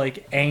 just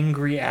like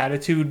angry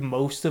attitude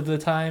most of the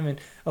time.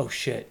 And oh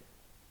shit,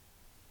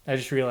 I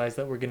just realized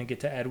that we're gonna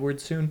get to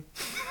Edward soon.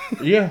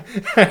 Yeah.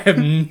 I have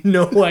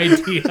no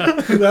idea.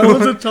 That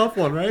was a tough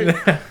one, right?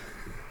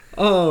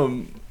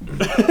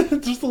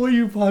 Just the way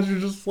you pause, you're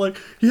just like,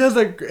 he has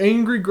that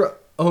angry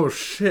oh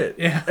shit.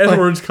 Yeah,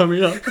 Edward's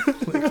coming up.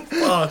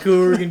 Fuck,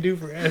 who are we gonna do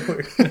for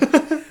Edward?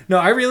 No,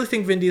 I really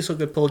think Vin Diesel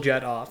could pull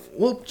Jet off.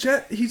 Well,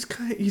 Jet, he's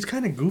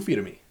kind of goofy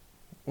to me.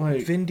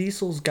 Like, Vin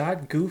Diesel's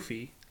got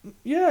goofy.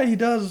 yeah, he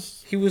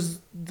does. He was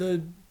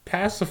the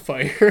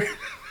pacifier.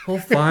 Well,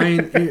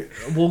 fine.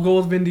 We'll go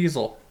with Vin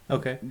Diesel.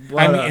 Okay. But,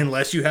 I mean,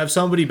 unless you have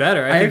somebody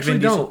better. I actually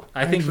don't.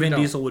 I think Vin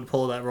Diesel would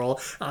pull that role.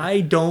 I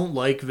don't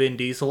like Vin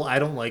Diesel. I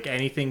don't like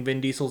anything Vin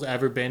Diesel's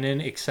ever been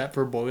in except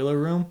for Boiler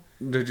Room.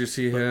 Did you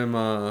see him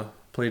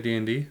play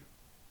D&D?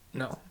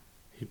 No.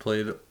 He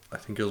played, I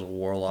think it was a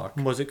warlock.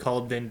 Was it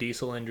called Vin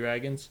Diesel and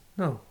Dragons?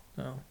 No.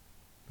 No.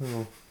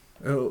 No.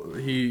 Oh,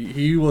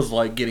 he was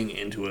like getting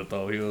into it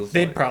though. He was.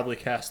 They'd like, probably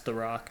cast The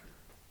Rock.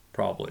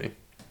 probably,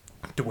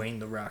 Dwayne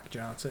The Rock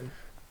Johnson.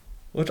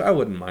 which I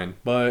wouldn't mind,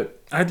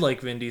 but I'd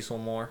like Vin Diesel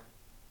more.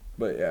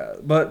 yeah,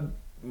 but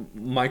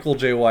Michael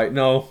J. White,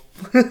 no,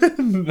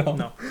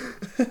 No.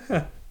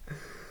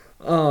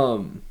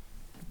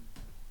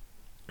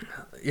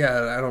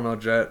 Yeah, I don't know,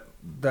 Jet.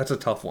 That's a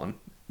tough one.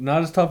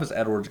 Not as tough as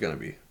Edward's gonna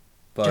be,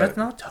 but Jet's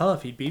not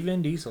tough. He'd be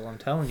Vin Diesel, I'm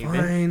telling you.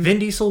 Fine. Vin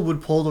Diesel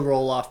would pull the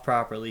role off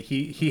properly.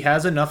 He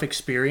has enough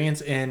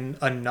experience in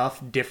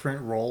enough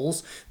different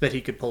roles that he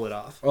could pull it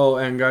off. Oh,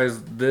 and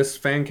guys, this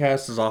fan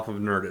cast is off of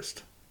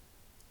Nerdist.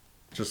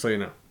 Just so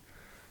you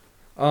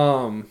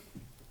know.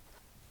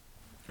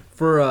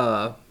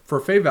 For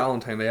Faye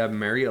Valentine, they have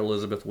Mary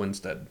Elizabeth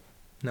Winstead.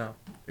 No.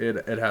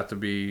 It'd have to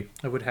be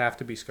It would have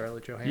to be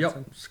Scarlett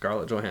Johansson.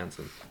 Scarlett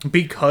Johansson.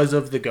 Because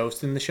of the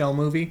Ghost in the Shell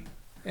movie,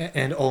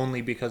 and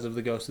only because of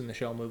the Ghost in the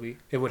Shell movie,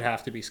 it would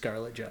have to be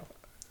Scarlett Jo.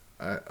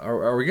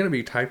 Are we gonna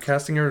be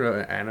typecasting her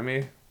to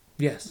anime?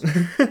 Yes.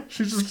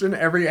 She's just in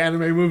every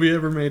anime movie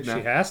ever made now.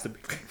 She has to be.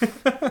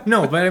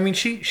 No, but I mean,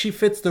 she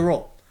fits the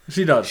role.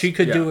 She does. She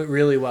could do it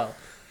really well.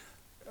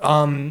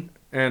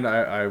 And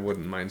I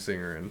wouldn't mind seeing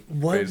her in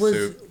What Faye's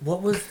suit.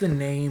 what was the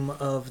name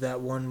of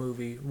that one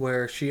movie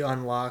where she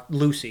unlocked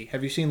Lucy?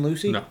 Have you seen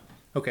Lucy? No.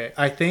 Okay,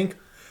 I think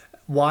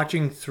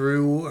watching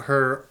through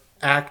her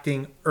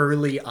acting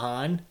early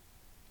on,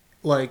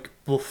 like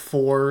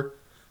before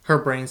her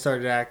brain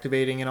started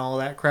activating and all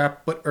that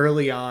crap, but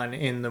early on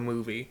in the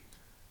movie,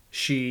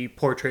 she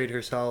portrayed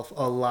herself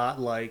a lot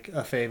like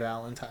a Faye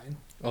Valentine.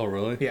 Oh,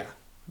 really? Yeah.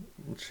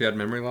 She had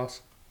memory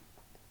loss?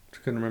 She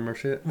couldn't remember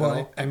shit at Well,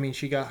 all? I mean,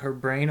 she got her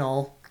brain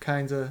all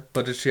kinds of...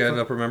 But did she end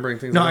up remembering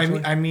things No,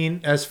 eventually? I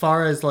mean, as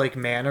far as like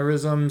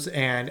mannerisms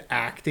and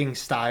acting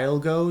style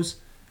goes,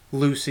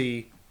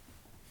 Lucy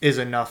is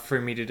enough for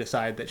me to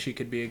decide that she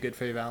could be a good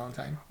Faye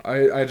Valentine.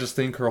 I just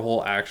think her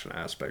whole action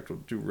aspect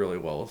would do really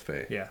well with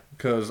Faye. Yeah.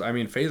 Because, I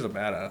mean, Faye's a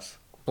badass.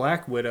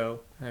 Black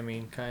Widow, I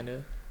mean, kind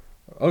of.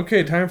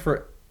 Okay, time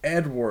for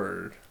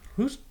Edward.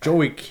 Who's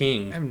Joey I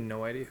King? have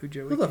no idea who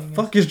Joey Who the King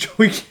fuck is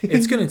Joey King?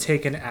 It's going to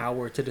take an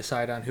hour to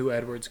decide on who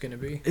Edward's going to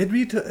be.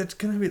 It's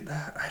gonna be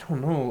that. I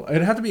don't know.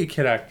 It'd have to be a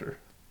kid actor.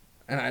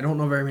 And I don't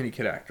know very many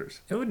kid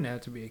actors. It wouldn't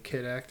have to be a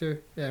kid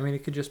actor. I mean,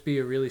 it could just be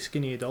a really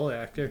skinny adult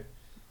actor.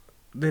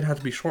 They'd have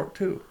to be short,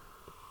 too.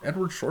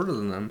 Edward's shorter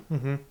than them.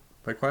 Mm-hmm.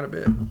 By quite a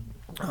bit.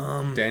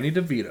 Danny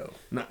DeVito.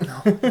 No.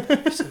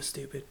 So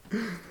stupid.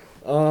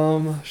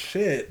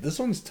 Shit. This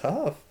one's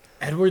tough.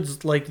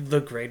 Edward's like the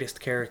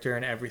greatest character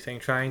in everything.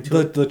 Trying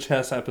to The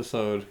chess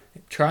episode.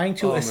 Trying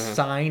to man.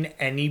 assign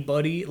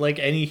anybody, like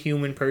any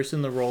human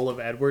person, the role of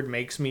Edward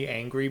makes me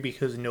angry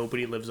because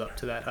nobody lives up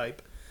to that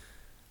hype.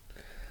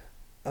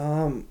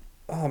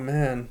 Oh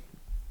man,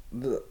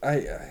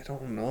 I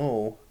don't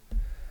know.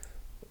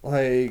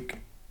 Like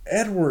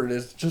Edward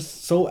is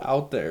just so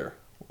out there.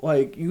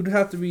 Like you'd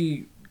have to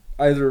be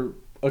either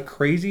a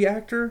crazy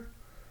actor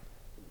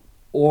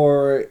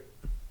or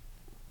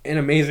an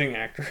amazing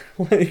actor,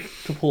 like,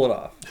 to pull it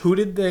off. Who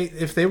did they?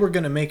 If they were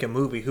gonna make a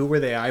movie, who were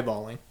they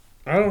eyeballing?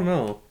 I don't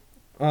know.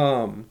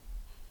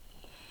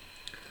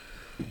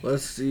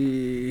 Let's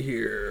see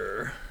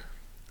here.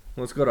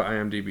 Let's go to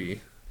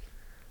IMDb.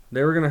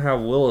 They were gonna have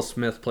Will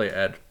Smith play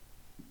Ed.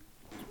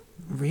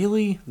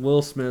 Really?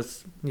 Will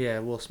Smith's Yeah,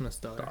 Will Smith's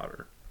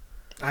daughter.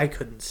 I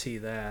couldn't see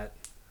that.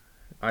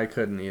 I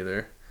couldn't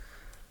either.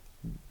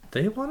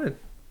 They wanted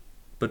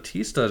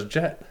Batista as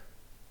Jet.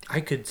 I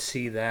could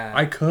see that.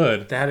 I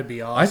could. That'd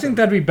be awesome. I think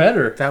that'd be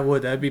better.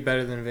 That'd be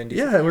better than Vin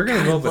Diesel. Yeah, we're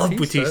gonna go I love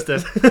Batista.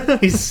 Batista.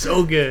 He's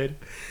so good.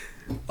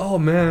 Oh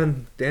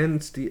man,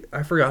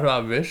 I forgot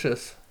about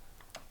Vicious.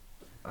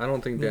 I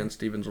don't think Dan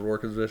Stevens would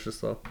work as Vicious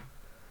though.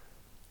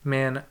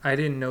 Man, I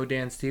didn't know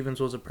Dan Stevens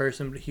was a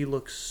person, but he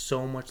looks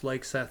so much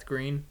like Seth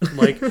Green.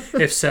 Like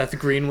if Seth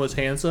Green was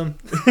handsome.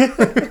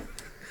 Let's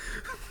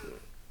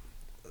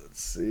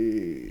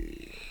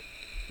see.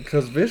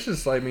 Because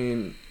Vicious, I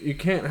mean, you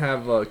can't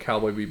have a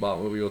Cowboy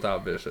Bebop movie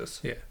without Vicious.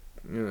 Yeah.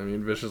 You know what I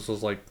mean? Vicious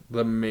was like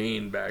the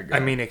main bad guy. I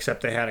mean,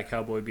 except they had a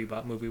Cowboy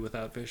Bebop movie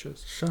without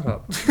Vicious. Shut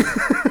up.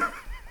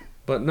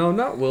 But no,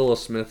 not Willow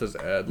Smith as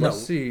Ed.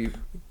 Let's see.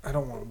 I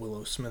don't want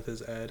Willow Smith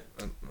as Ed.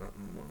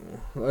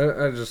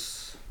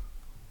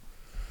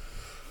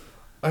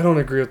 I don't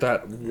agree with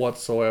that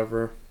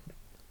whatsoever.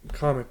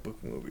 Comic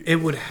book movie. It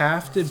would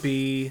have to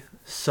be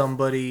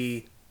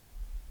somebody.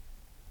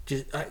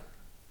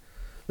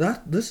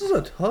 This is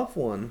a tough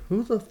one.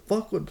 Who the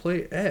fuck would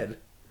play Ed?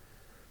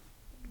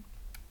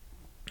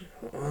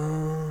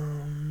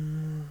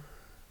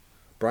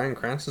 Bryan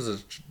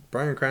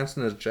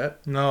Cranston as Jet?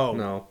 No.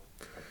 No.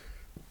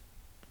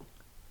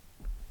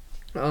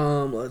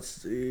 Let's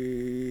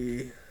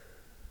see.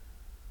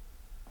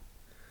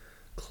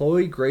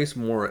 Chloe Grace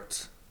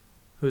Moritz.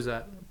 Who's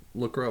that?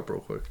 Look her up real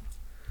quick.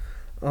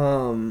 I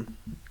don't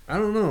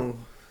know.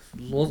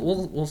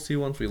 We'll see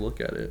once we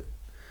look at it.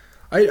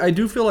 I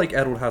do feel like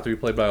Ed would have to be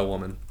played by a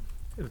woman.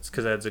 It's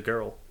because Ed's a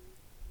girl.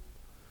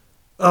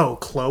 Oh,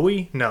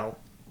 Chloe? No.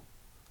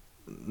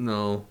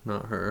 No,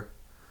 not her.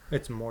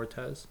 It's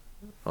Mortez.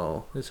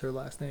 Oh, Is her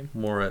last name?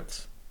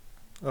 Moritz.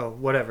 Oh,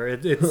 whatever.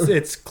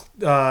 It's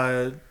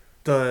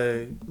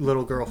the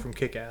little girl from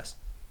Kick-Ass.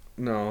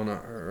 No,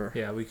 not her.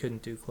 Yeah, we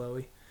couldn't do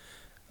Chloe.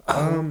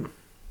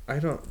 I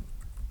don't.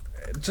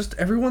 Just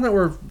everyone that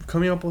we're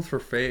coming up with for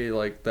Faye,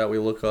 like that we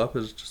look up,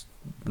 is just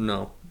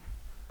no.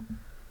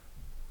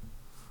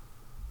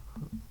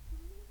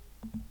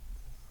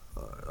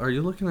 Are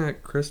you looking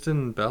at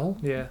Kristen Bell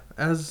Yeah,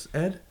 as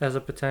Ed? as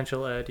a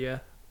potential Ed. Yeah,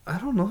 I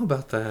don't know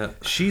about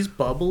that. she's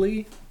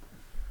bubbly.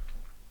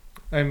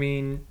 I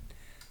mean,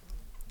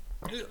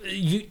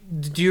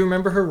 do you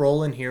remember her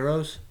role in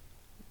Heroes?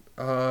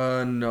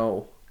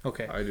 No,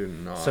 Okay, I do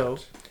not. so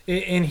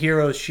in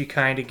Heroes, she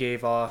kind of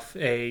gave off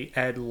a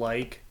Ed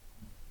like.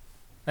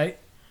 I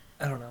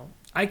don't know.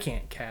 I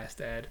can't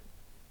cast Ed.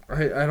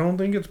 I don't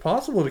think it's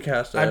possible to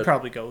cast Ed. I'd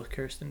probably go with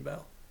Kirsten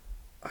Bell.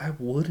 I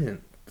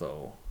wouldn't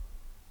though.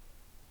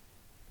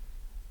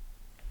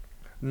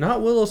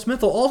 Not Willow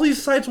Smith though. All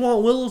these sites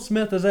want Willow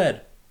Smith as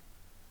Ed.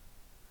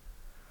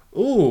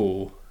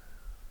 Ooh.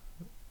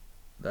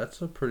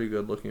 That's a pretty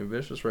good looking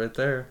Vicious right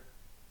there.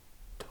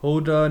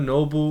 Toda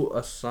Nobu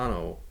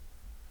Asano.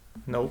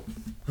 Nope.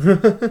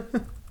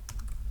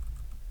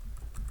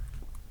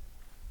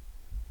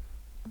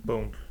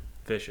 Boom.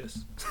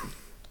 Vicious.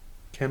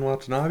 Ken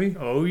Watanabe?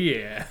 Oh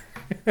yeah.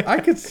 I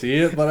could see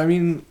it, but I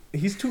mean,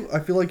 I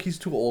feel like he's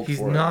too old He's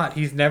for not.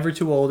 He's never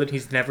too old, and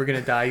he's never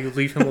gonna die. You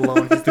leave him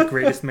alone. He's the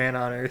greatest man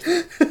on earth.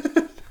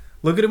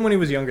 Look at him when he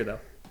was younger, though.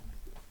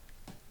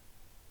 it.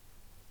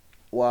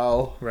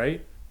 Wow.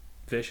 Right?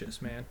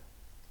 Vicious, man.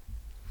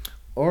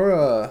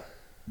 Or,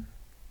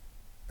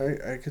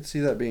 I could see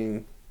that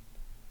being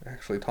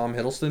actually Tom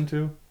Hiddleston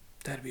too.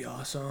 That'd be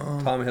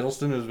awesome. Tom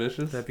Hiddleston as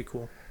Vicious. That'd be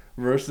cool.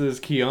 Versus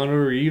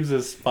Keanu Reeves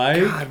as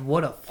Spike. God,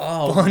 what a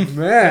Oh fun.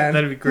 man.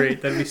 That'd be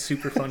great. That'd be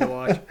super fun to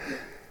watch.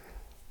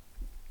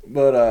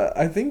 But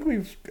I think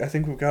we've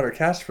got our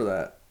cast for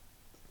that.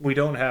 We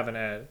don't have an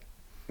ad.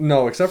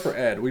 No, except for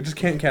Ed. We just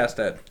can't cast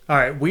Ed. All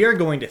right, we are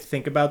going to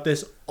think about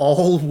this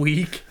all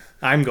week.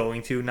 I'm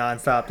going to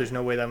nonstop. There's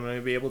no way that I'm going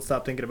to be able to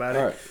stop thinking about it.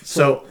 All right,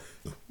 So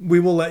we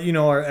will let you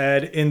know our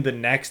ad in the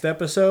next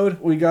episode.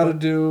 We got to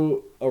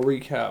do a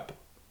recap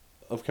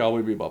of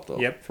Cowboy Bebop though.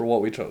 Yep. For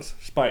what we chose.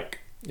 Spike.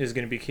 Is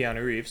going to be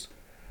Keanu Reeves.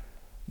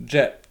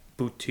 Jet.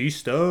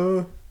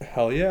 Bautista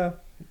Hell yeah.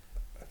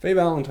 Faye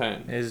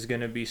Valentine. is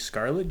going to be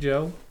Scarlett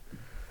Joe.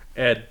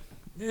 Ed.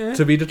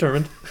 To be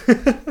determined.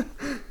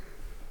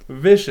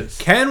 Vicious.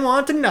 Ken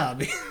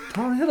Watanabe.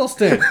 Tom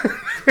Hiddleston.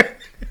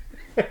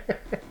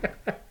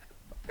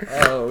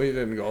 Oh, we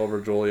didn't go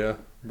over Julia,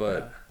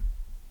 but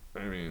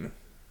I mean,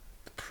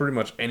 pretty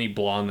much any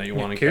blonde that you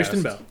want to cast.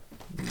 Kirsten Bell.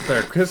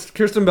 There,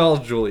 Kirsten Bell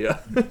is Julia.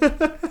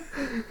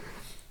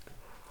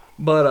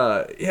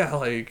 But yeah,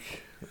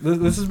 like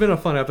This has been a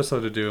fun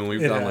episode to do, and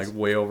we've It gone has. like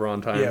way over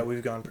on time. Yeah,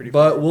 we've gone pretty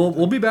But far.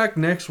 we'll be back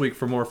next week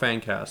for more fan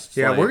casts.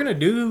 Yeah, Like, we're gonna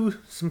do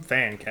some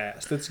fan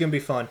cast. It's gonna be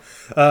fun.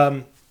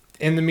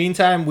 In the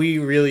meantime, we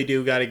really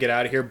do got to get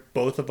out of here.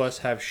 Both of us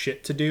have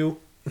shit to do,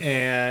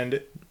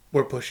 and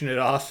we're pushing it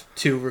off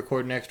to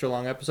record an extra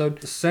long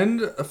episode.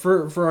 send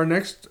for our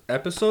next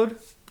episode.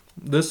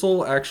 This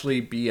will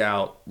actually be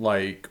out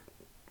like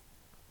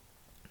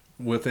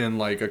within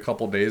like a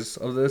couple days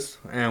of this,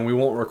 and we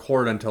won't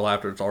record until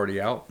after it's already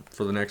out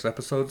for the next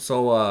episode.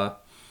 So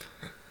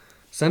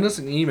send us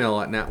an email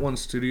at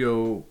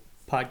nat1studiopodcast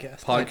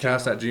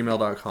Podcast. at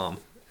gmail.com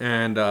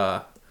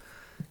and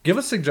give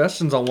us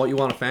suggestions on what you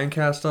want a fan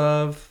cast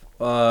of.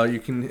 You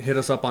can hit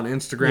us up on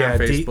Instagram,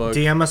 Facebook.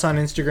 DM us on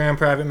Instagram,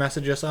 private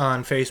message us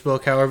on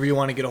Facebook, however you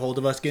want to get a hold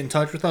of us. Get in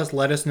touch with us.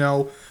 Let us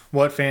know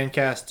what fan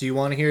cast do you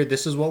want to hear.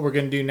 This is what we're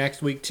going to do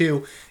next week,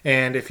 too.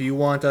 And if you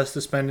want us to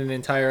spend an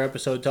entire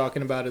episode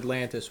talking about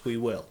Atlantis, we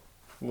will.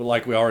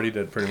 Like we already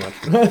did, pretty much.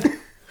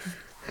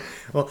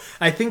 Well,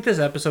 I think this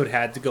episode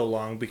had to go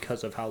long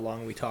because of how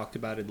long we talked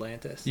about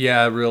Atlantis.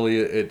 Yeah, really,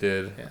 it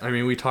did. Yeah. I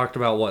mean, we talked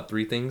about, what,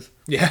 3 things?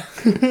 Yeah.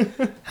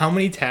 How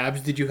many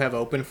tabs did you have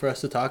open for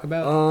us to talk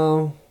about?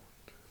 4,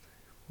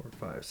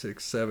 5,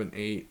 6, 7,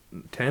 8,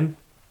 10?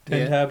 10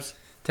 Yeah. tabs.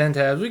 10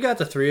 tabs. We got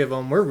the 3 of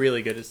them. We're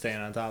really good at staying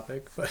on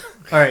topic. But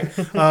all right.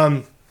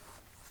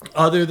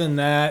 Other than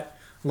that,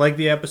 like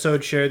the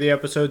episode, share the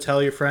episode,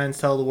 tell your friends,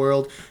 tell the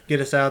world, get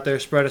us out there,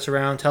 spread us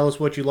around, tell us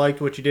what you liked,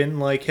 what you didn't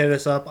like. Hit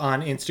us up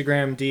on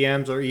Instagram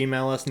DMs or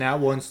email us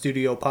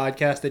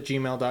nat1studiopodcast at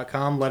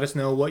gmail.com. Let us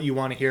know what you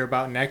want to hear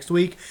about next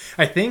week.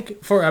 I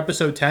think for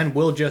episode 10,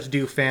 we'll just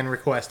do fan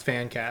request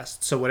fan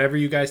casts. So whatever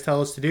you guys tell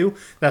us to do,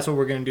 that's what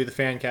we're going to do the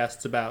fan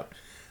casts about.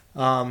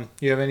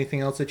 You have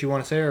anything else that you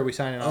want to say, or are we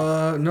signing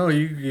off? No,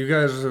 you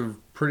guys are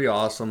pretty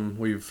awesome.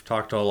 We've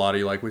talked to a lot of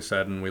you, like we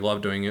said, and we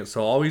love doing it.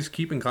 So always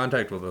keep in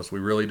contact with us. We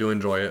really do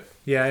enjoy it.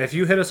 Yeah, if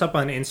you hit us up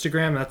on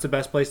Instagram, that's the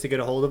best place to get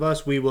a hold of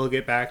us. We will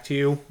get back to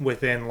you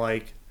within,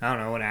 like, I don't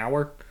know, an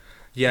hour.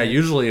 Yeah,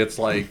 usually it's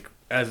like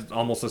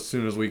almost as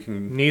soon as we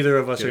can. Neither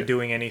of us Yeah. are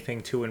doing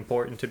anything too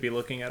important to be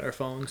looking at our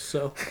phones,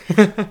 so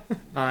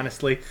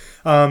honestly.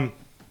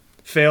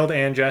 Failed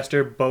and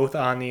Jester, both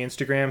on the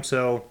Instagram,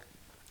 so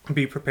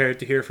be prepared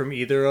to hear from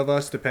either of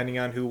us, depending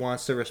on who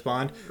wants to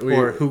respond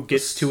or who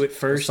gets to it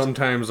first.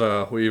 Sometimes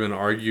we even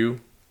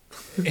argue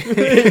in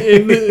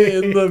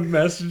the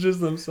messages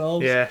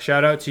themselves. Yeah,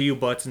 shout out to you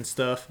butts and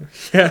stuff.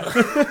 Yeah.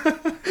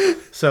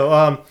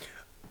 So,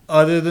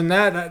 other than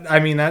that, I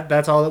mean,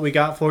 that's all that we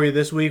got for you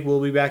this week.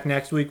 We'll be back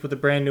next week with a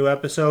brand new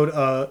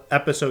episode,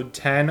 episode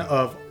 10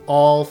 of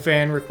all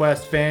fan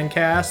request fan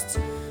casts.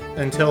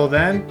 Until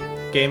then,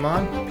 game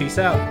on. Peace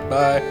out.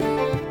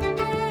 Bye.